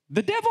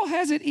 The devil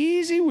has it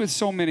easy with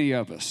so many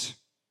of us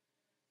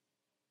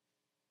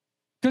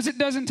because it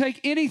doesn't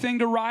take anything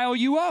to rile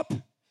you up.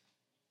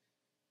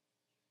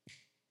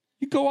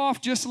 You go off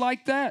just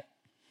like that.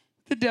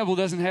 The devil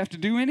doesn't have to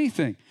do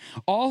anything.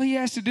 All he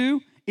has to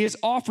do is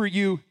offer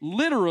you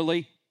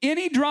literally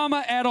any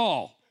drama at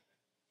all,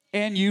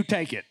 and you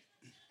take it.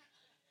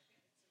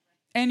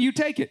 And you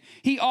take it.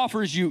 He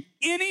offers you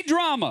any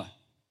drama.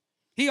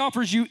 He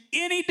offers you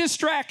any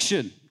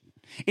distraction.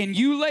 And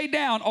you lay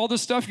down all the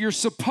stuff you're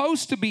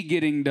supposed to be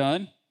getting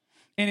done,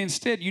 and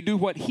instead you do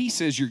what he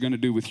says you're going to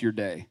do with your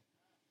day.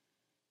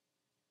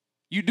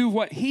 You do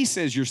what he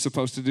says you're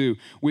supposed to do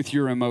with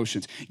your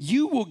emotions.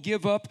 You will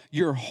give up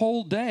your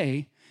whole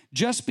day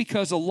just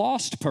because a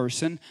lost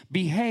person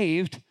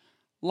behaved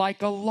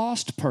like a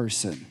lost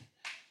person.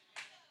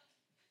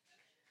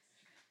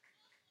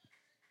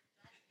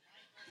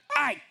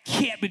 I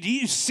can't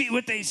believe you see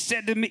what they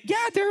said to me.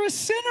 Yeah, they're a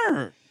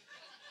sinner.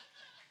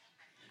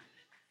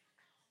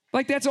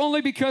 Like that's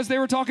only because they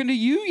were talking to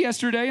you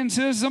yesterday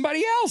instead of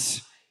somebody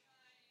else.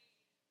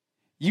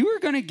 You are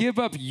going to give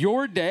up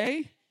your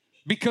day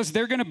because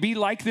they're going to be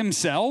like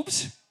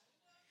themselves?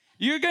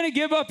 You're going to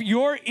give up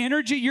your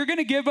energy. You're going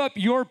to give up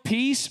your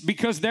peace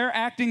because they're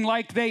acting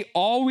like they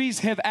always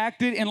have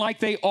acted and like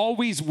they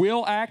always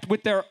will act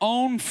with their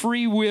own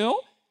free will?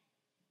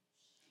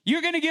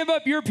 You're going to give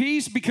up your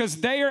peace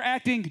because they are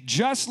acting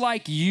just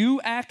like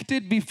you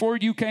acted before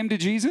you came to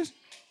Jesus?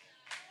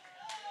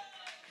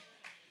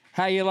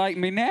 How you like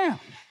me now?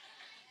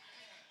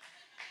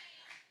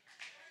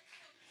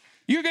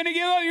 You're going to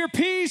give up your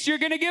peace. You're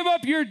going to give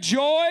up your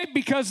joy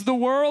because the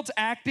world's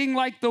acting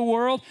like the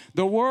world.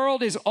 The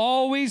world is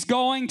always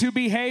going to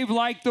behave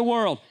like the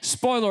world.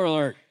 Spoiler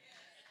alert.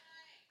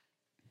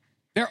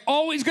 They're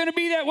always going to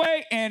be that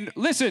way. And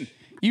listen,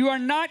 you are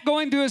not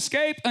going to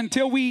escape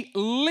until we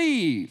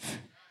leave.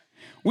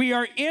 We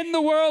are in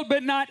the world,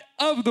 but not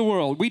of the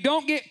world. We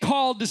don't get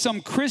called to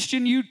some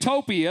Christian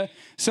utopia,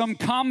 some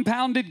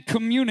compounded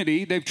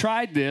community. They've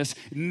tried this.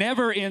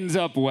 Never ends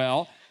up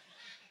well.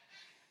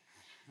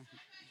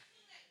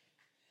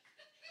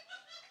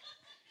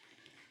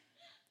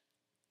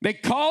 They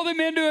call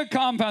them into a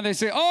compound. They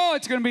say, oh,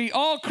 it's going to be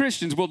all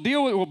Christians.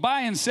 We'll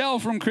buy and sell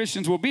from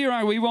Christians. We'll be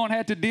around. We won't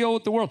have to deal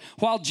with the world.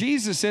 While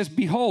Jesus says,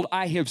 behold,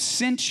 I have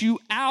sent you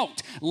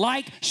out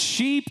like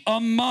sheep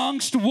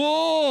amongst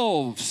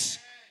wolves.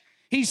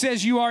 He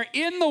says, you are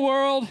in the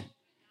world,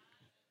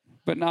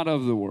 but not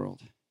of the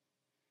world.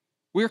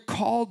 We're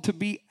called to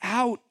be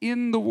out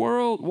in the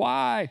world.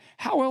 Why?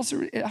 How is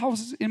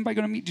anybody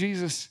going to meet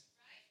Jesus?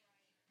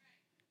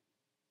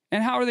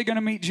 And how are they going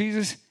to meet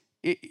Jesus?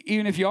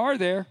 Even if you are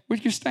there,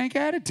 with your stank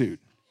attitude.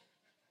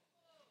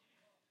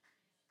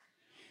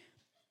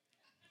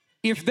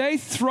 If they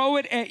throw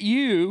it at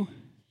you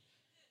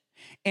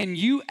and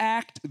you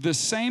act the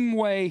same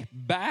way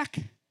back,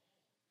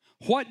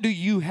 what do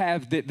you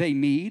have that they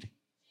need?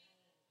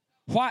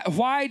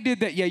 Why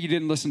did that? Yeah, you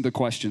didn't listen to the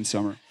question,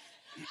 Summer.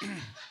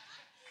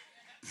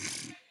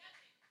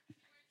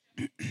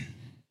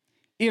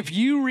 If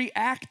you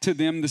react to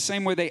them the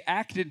same way they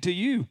acted to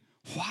you,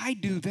 why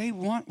do they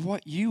want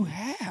what you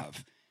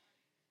have?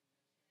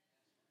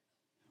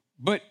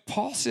 But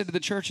Paul said to the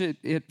church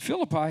at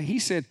Philippi, he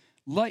said,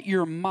 let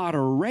your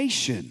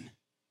moderation,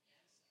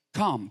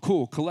 calm,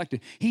 cool,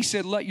 collected. He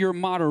said, let your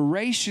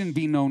moderation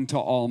be known to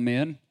all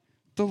men.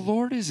 The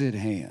Lord is at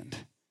hand.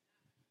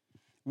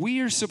 We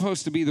are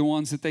supposed to be the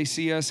ones that they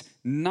see us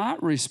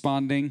not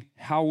responding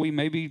how we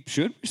maybe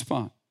should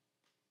respond.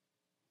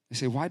 They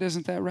say, why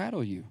doesn't that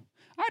rattle you?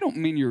 I don't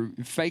mean you're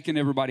faking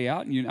everybody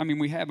out. And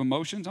we have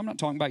emotions. I'm not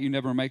talking about you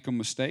never make a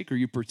mistake or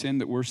you pretend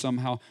that we're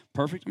somehow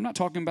perfect. I'm not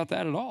talking about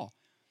that at all.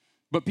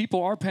 But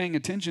people are paying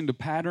attention to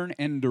pattern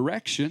and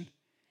direction,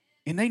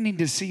 and they need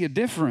to see a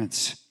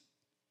difference.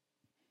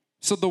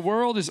 So the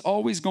world is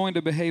always going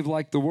to behave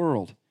like the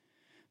world.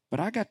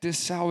 But I got this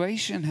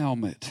salvation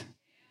helmet.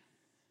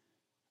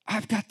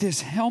 I've got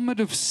this helmet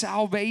of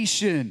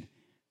salvation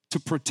to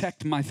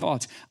protect my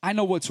thoughts. I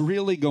know what's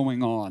really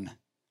going on,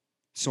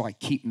 so I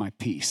keep my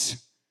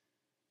peace.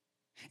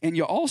 And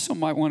you also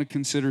might want to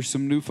consider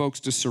some new folks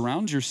to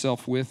surround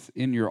yourself with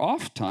in your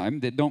off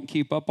time that don't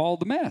keep up all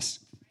the mess.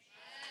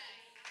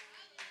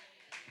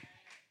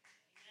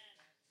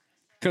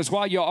 Because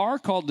while you are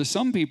called to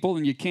some people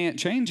and you can't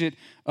change it,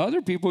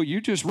 other people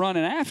you're just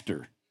running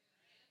after.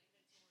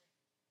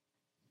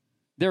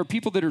 There are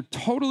people that are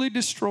totally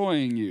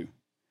destroying you,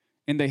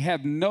 and they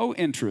have no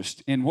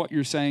interest in what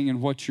you're saying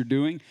and what you're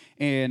doing,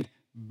 and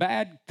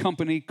bad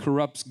company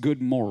corrupts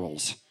good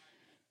morals,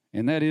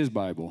 and that is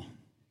Bible.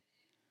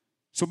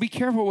 So be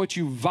careful what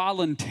you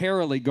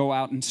voluntarily go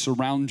out and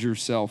surround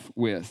yourself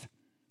with.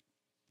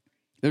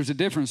 There's a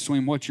difference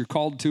between what you're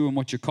called to and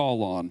what you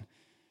call on.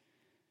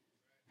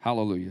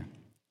 Hallelujah.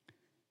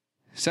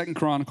 2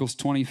 Chronicles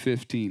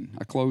 20:15.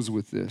 I close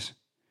with this.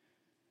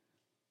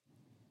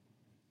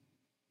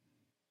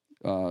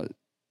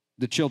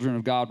 The children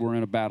of God were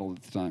in a battle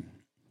at the time.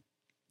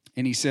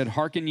 And he said,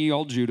 "Hearken ye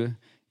all Judah,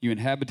 you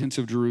inhabitants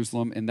of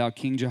Jerusalem, and thou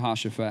King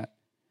Jehoshaphat.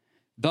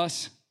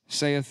 Thus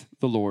saith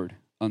the Lord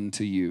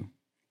unto you,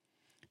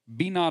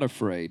 be not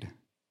afraid,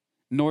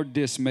 nor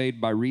dismayed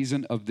by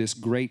reason of this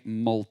great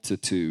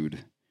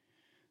multitude,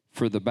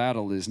 for the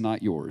battle is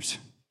not yours,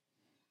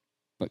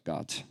 but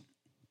God's."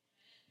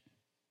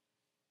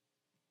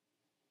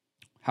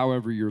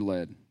 However you're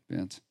led,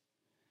 Vince.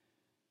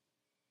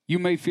 You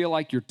may feel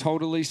like you're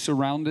totally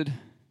surrounded.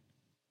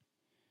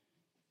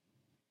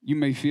 You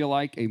may feel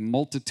like a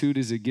multitude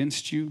is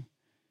against you.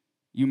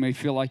 You may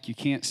feel like you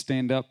can't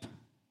stand up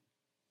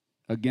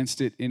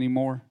against it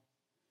anymore.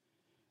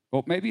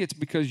 Well, maybe it's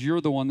because you're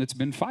the one that's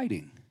been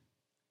fighting.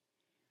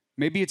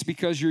 Maybe it's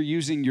because you're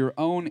using your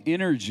own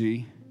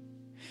energy.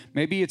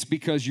 Maybe it's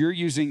because you're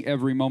using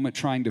every moment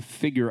trying to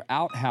figure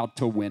out how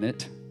to win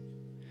it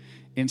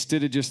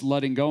instead of just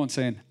letting go and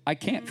saying, I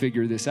can't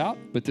figure this out,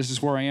 but this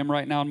is where I am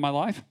right now in my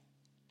life.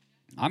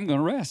 I'm going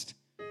to rest.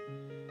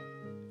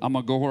 I'm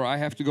going to go where I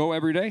have to go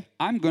every day.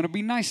 I'm going to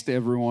be nice to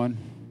everyone.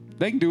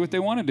 They can do what they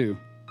want to do.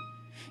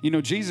 You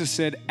know, Jesus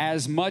said,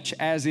 as much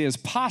as is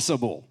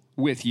possible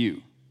with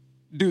you,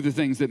 do the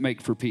things that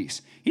make for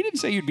peace. He didn't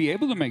say you'd be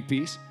able to make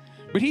peace,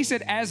 but he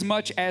said as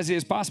much as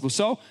is possible.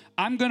 So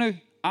I'm going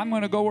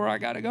to go where I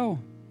got to go.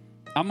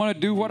 I'm going to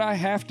do what I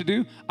have to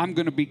do. I'm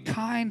going to be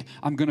kind.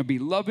 I'm going to be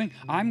loving.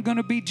 I'm going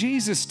to be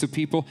Jesus to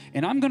people,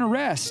 and I'm going to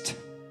rest.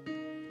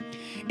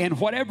 And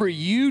whatever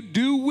you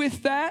do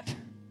with that,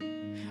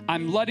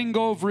 I'm letting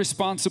go of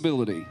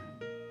responsibility.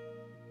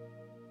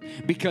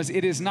 Because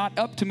it is not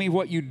up to me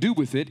what you do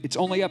with it. It's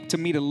only up to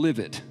me to live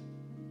it.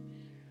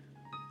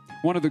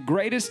 One of the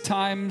greatest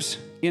times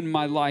in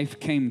my life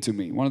came to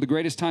me. One of the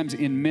greatest times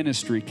in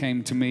ministry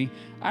came to me,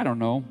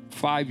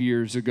 5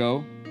 years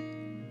ago,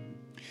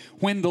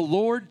 when the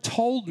Lord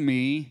told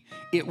me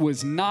it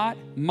was not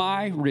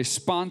my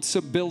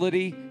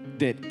responsibility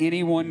that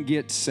anyone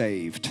gets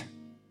saved.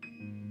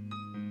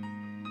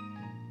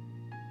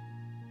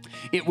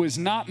 It was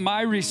not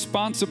my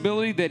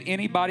responsibility that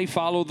anybody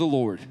follow the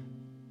Lord.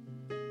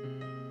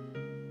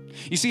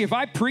 You see, if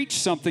I preached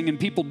something and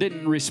people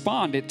didn't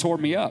respond, it tore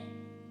me up.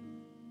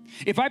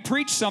 If I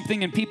preached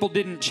something and people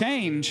didn't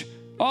change,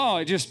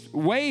 it just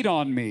weighed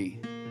on me.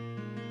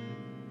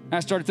 I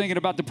started thinking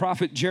about the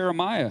prophet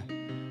Jeremiah.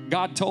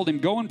 God told him,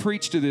 go and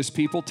preach to this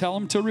people, tell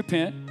them to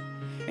repent.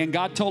 And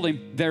God told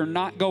him, they're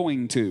not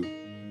going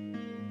to,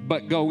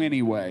 but go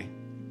anyway.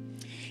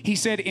 He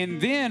said,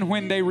 and then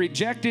when they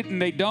reject it and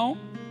they don't,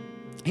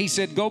 he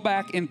said, go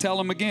back and tell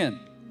them again.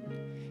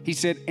 He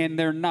said, and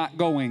they're not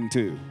going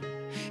to.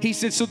 He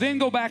said, so then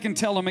go back and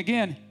tell them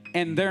again,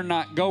 and they're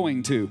not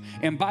going to.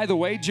 And by the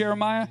way,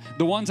 Jeremiah,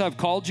 the ones I've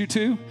called you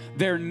to,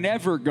 they're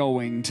never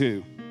going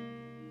to.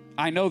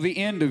 I know the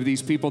end of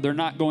these people. They're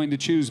not going to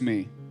choose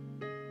me.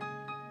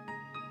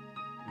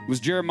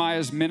 Was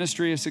Jeremiah's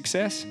ministry a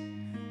success?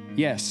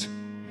 Yes.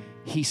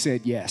 He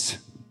said yes.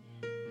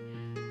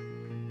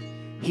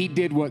 He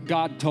did what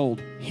God told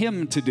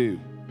him to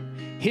do.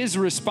 His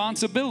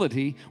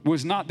responsibility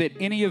was not that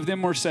any of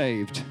them were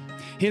saved.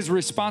 His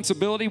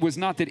responsibility was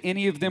not that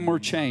any of them were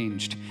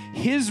changed.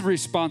 His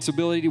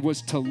responsibility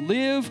was to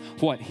live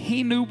what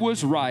he knew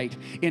was right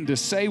and to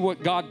say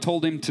what God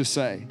told him to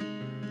say.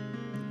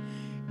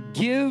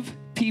 Give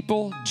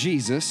people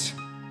Jesus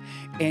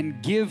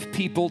and give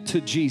people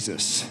to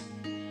Jesus.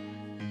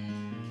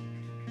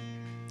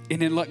 And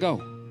then let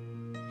go.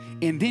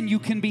 And then you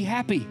can be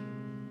happy.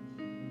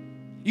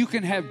 You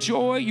can have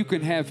joy, you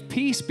can have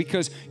peace,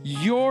 because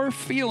your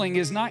feeling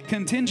is not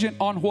contingent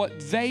on what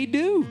they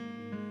do.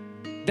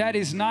 That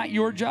is not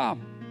your job.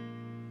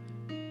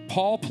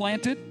 Paul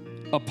planted,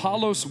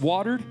 Apollos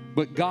watered,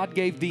 but God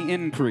gave the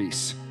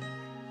increase.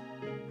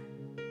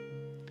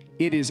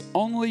 It is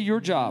only your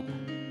job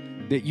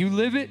that you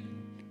live it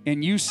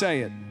and you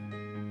say it.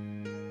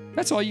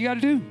 That's all you got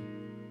to do.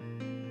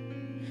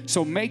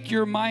 So make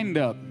your mind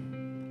up.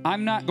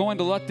 I'm not going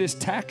to let this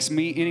tax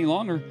me any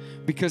longer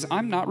because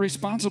I'm not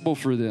responsible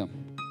for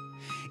them.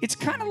 It's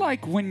kind of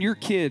like when your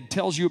kid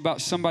tells you about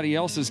somebody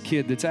else's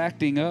kid that's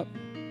acting up.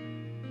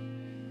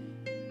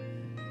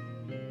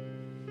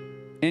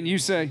 And you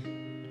say,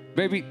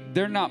 baby,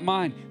 they're not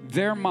mine.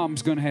 Their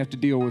mom's going to have to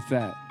deal with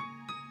that.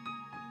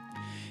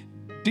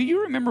 Do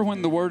you remember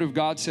when the Word of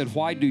God said,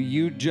 why do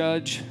you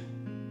judge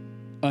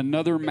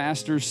another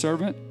master's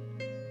servant?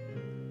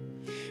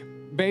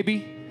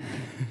 Baby,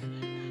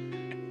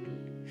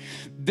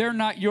 they're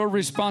not your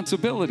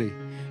responsibility.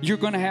 You're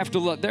going to have to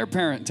let their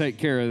parent take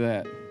care of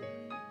that.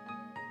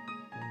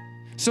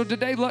 So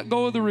today, let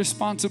go of the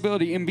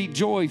responsibility and be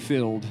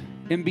joy-filled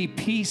and be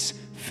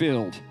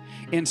peace-filled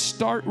and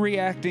start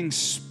reacting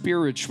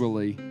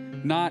spiritually,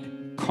 not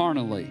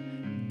carnally.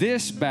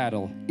 This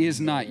battle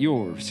is not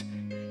yours.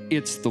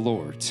 It's the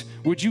Lord's.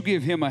 Would you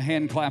give him a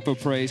hand clap of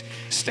praise?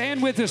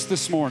 Stand with us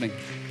this morning.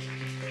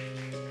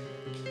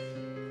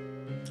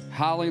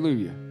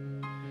 Hallelujah.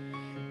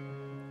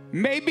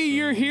 Maybe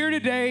you're here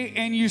today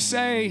and you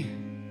say,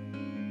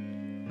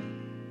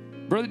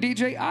 Brother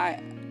DJ,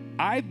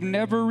 I've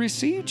never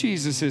received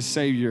Jesus as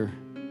Savior.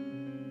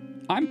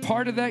 I'm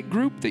part of that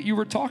group that you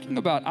were talking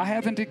about. I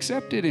haven't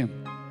accepted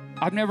him.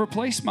 I've never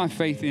placed my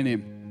faith in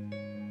him.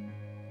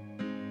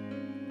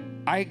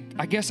 I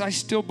guess I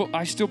still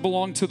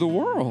belong to the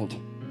world,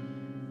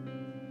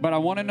 but I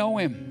want to know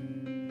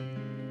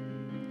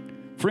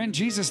him. Friend,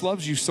 Jesus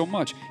loves you so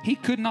much. He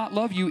could not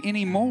love you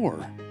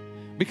anymore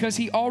because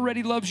he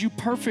already loves you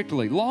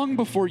perfectly. Long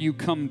before you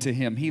come to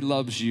him, he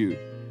loves you.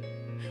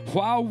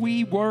 While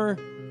we were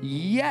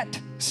yet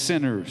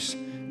sinners,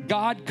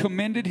 God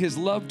commended his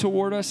love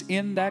toward us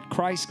in that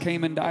Christ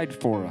came and died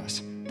for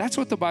us. That's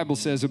what the Bible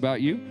says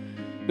about you.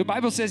 The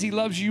Bible says he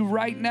loves you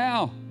right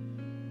now.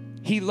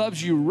 He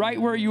loves you right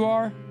where you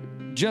are,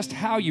 just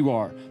how you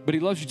are, but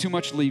he loves you too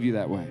much to leave you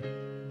that way.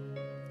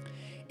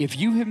 If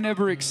you have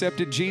never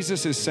accepted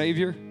Jesus as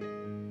Savior,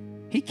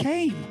 he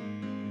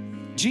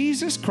came.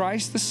 Jesus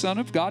Christ, the Son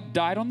of God,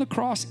 died on the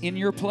cross in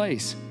your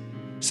place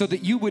so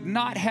that you would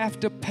not have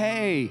to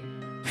pay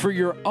for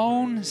your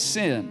own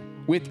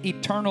sin with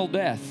eternal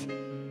death.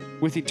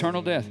 With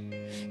eternal death.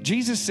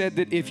 Jesus said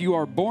that if you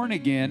are born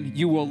again,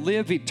 you will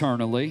live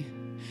eternally.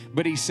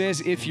 But he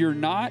says if you're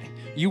not,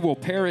 you will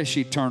perish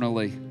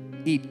eternally.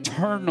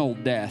 Eternal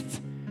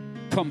death.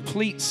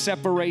 Complete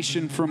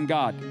separation from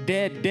God.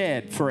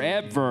 Dead,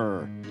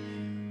 forever.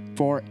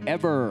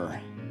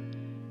 Forever.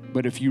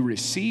 But if you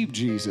receive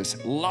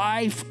Jesus,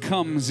 life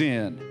comes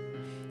in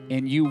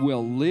and you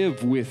will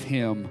live with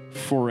him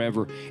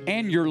forever.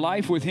 And your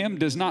life with him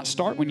does not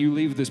start when you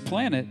leave this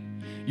planet.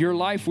 Your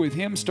life with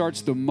him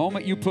starts the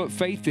moment you put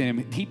faith in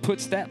him. He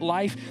puts that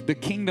life, the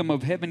kingdom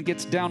of heaven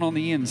gets down on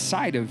the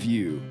inside of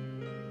you.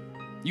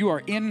 You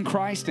are in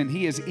Christ and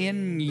he is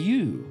in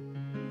you.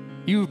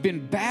 You've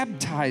been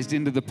baptized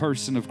into the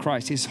person of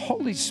Christ. His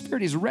Holy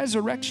Spirit, his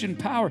resurrection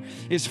power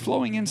is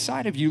flowing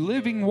inside of you,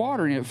 living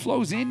water, and it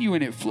flows in you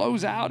and it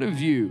flows out of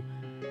you.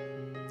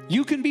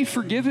 You can be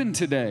forgiven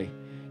today.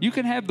 You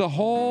can have the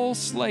whole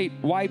slate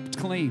wiped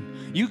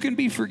clean. You can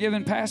be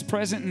forgiven past,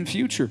 present, and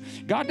future.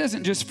 God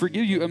doesn't just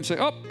forgive you and say,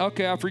 oh,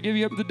 okay, I forgive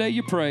you up to the day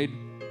you prayed.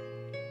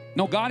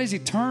 No, God is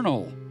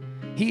eternal.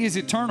 He is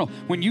eternal.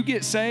 When you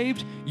get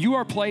saved, you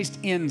are placed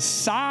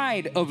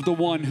inside of the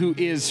one who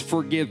is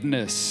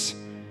forgiveness.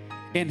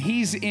 And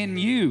he's in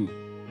you.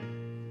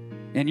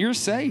 And you're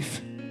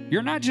safe.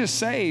 You're not just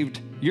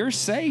saved, you're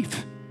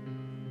safe.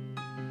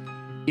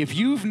 If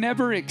you've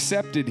never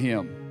accepted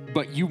him,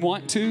 but you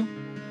want to,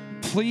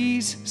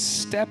 please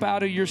step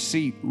out of your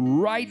seat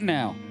right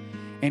now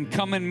and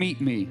come and meet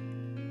me.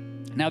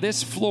 Now,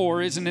 this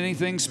floor isn't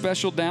anything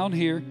special down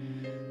here.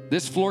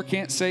 This floor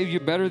can't save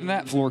you better than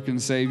that floor can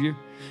save you.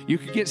 You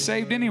could get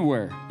saved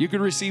anywhere. You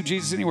could receive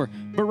Jesus anywhere.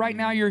 But right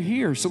now you're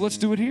here, so let's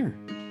do it here.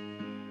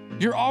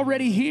 You're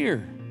already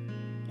here.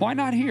 Why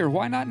not here?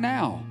 Why not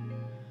now?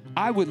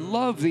 I would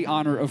love the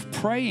honor of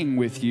praying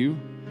with you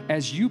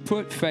as you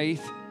put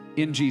faith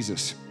in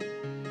Jesus.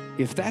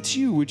 If that's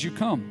you, would you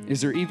come?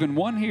 Is there even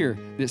one here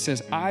that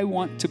says, I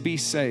want to be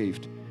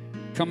saved?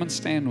 Come and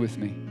stand with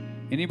me.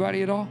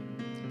 Anybody at all?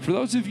 For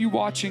those of you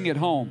watching at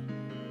home,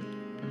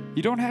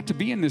 you don't have to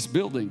be in this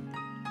building.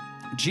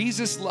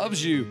 Jesus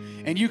loves you,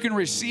 and you can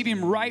receive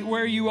him right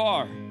where you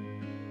are.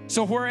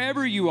 So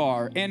wherever you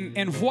are,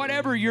 and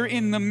whatever you're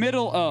in the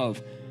middle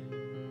of,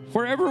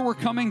 wherever we're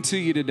coming to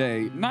you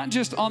today, not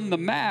just on the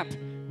map,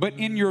 but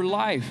in your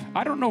life.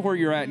 I don't know where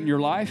you're at in your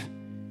life.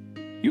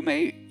 You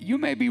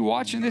may be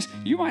watching this.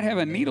 You might have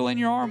a needle in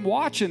your arm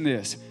watching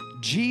this.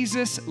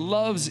 Jesus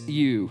loves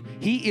you.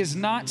 He is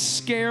not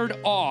scared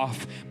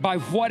off by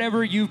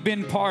whatever you've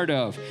been part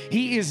of.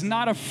 He is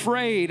not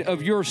afraid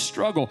of your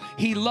struggle.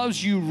 He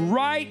loves you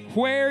right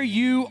where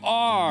you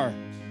are.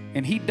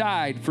 And he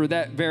died for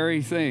that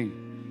very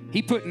thing.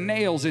 He put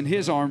nails in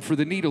his arm for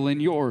the needle in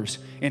yours.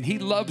 And he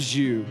loves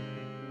you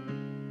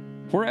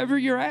wherever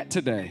you're at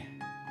today.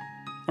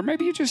 Or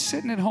maybe you're just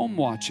sitting at home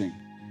watching.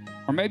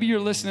 Or maybe you're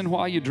listening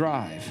while you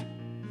drive.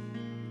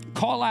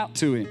 Call out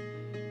to him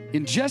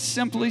and just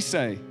simply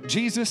say,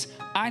 Jesus,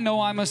 I know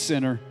I'm a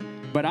sinner,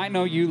 but I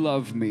know you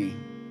love me.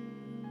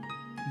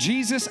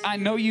 Jesus, I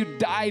know you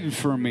died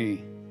for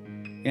me,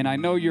 and I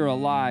know you're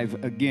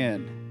alive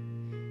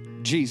again.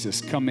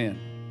 Jesus, come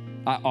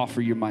in. I offer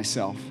you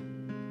myself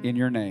in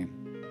your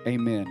name.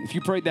 Amen. If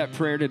you prayed that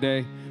prayer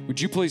today, would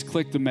you please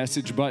click the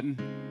message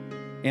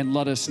button? and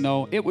let us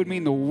know. It would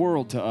mean the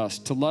world to us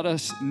to let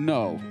us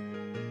know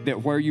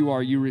that where you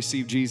are, you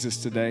received Jesus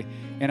today.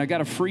 And I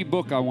got a free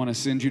book I want to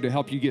send you to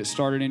help you get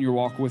started in your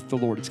walk with the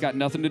Lord. It's got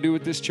nothing to do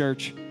with this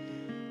church.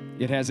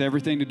 It has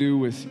everything to do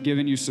with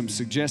giving you some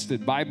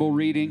suggested Bible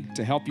reading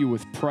to help you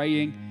with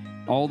praying,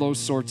 all those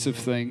sorts of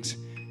things.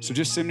 So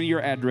just send me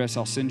your address.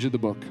 I'll send you the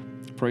book.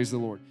 Praise the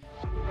Lord.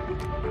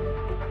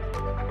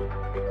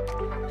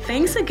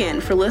 Thanks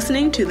again for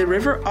listening to the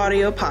River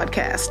Audio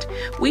Podcast.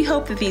 We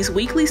hope that these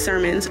weekly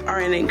sermons are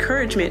an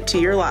encouragement to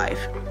your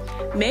life.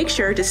 Make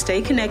sure to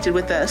stay connected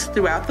with us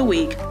throughout the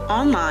week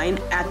online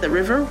at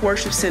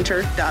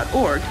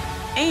theriverworshipcenter.org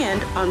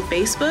and on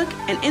Facebook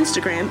and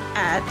Instagram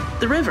at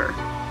The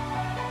River.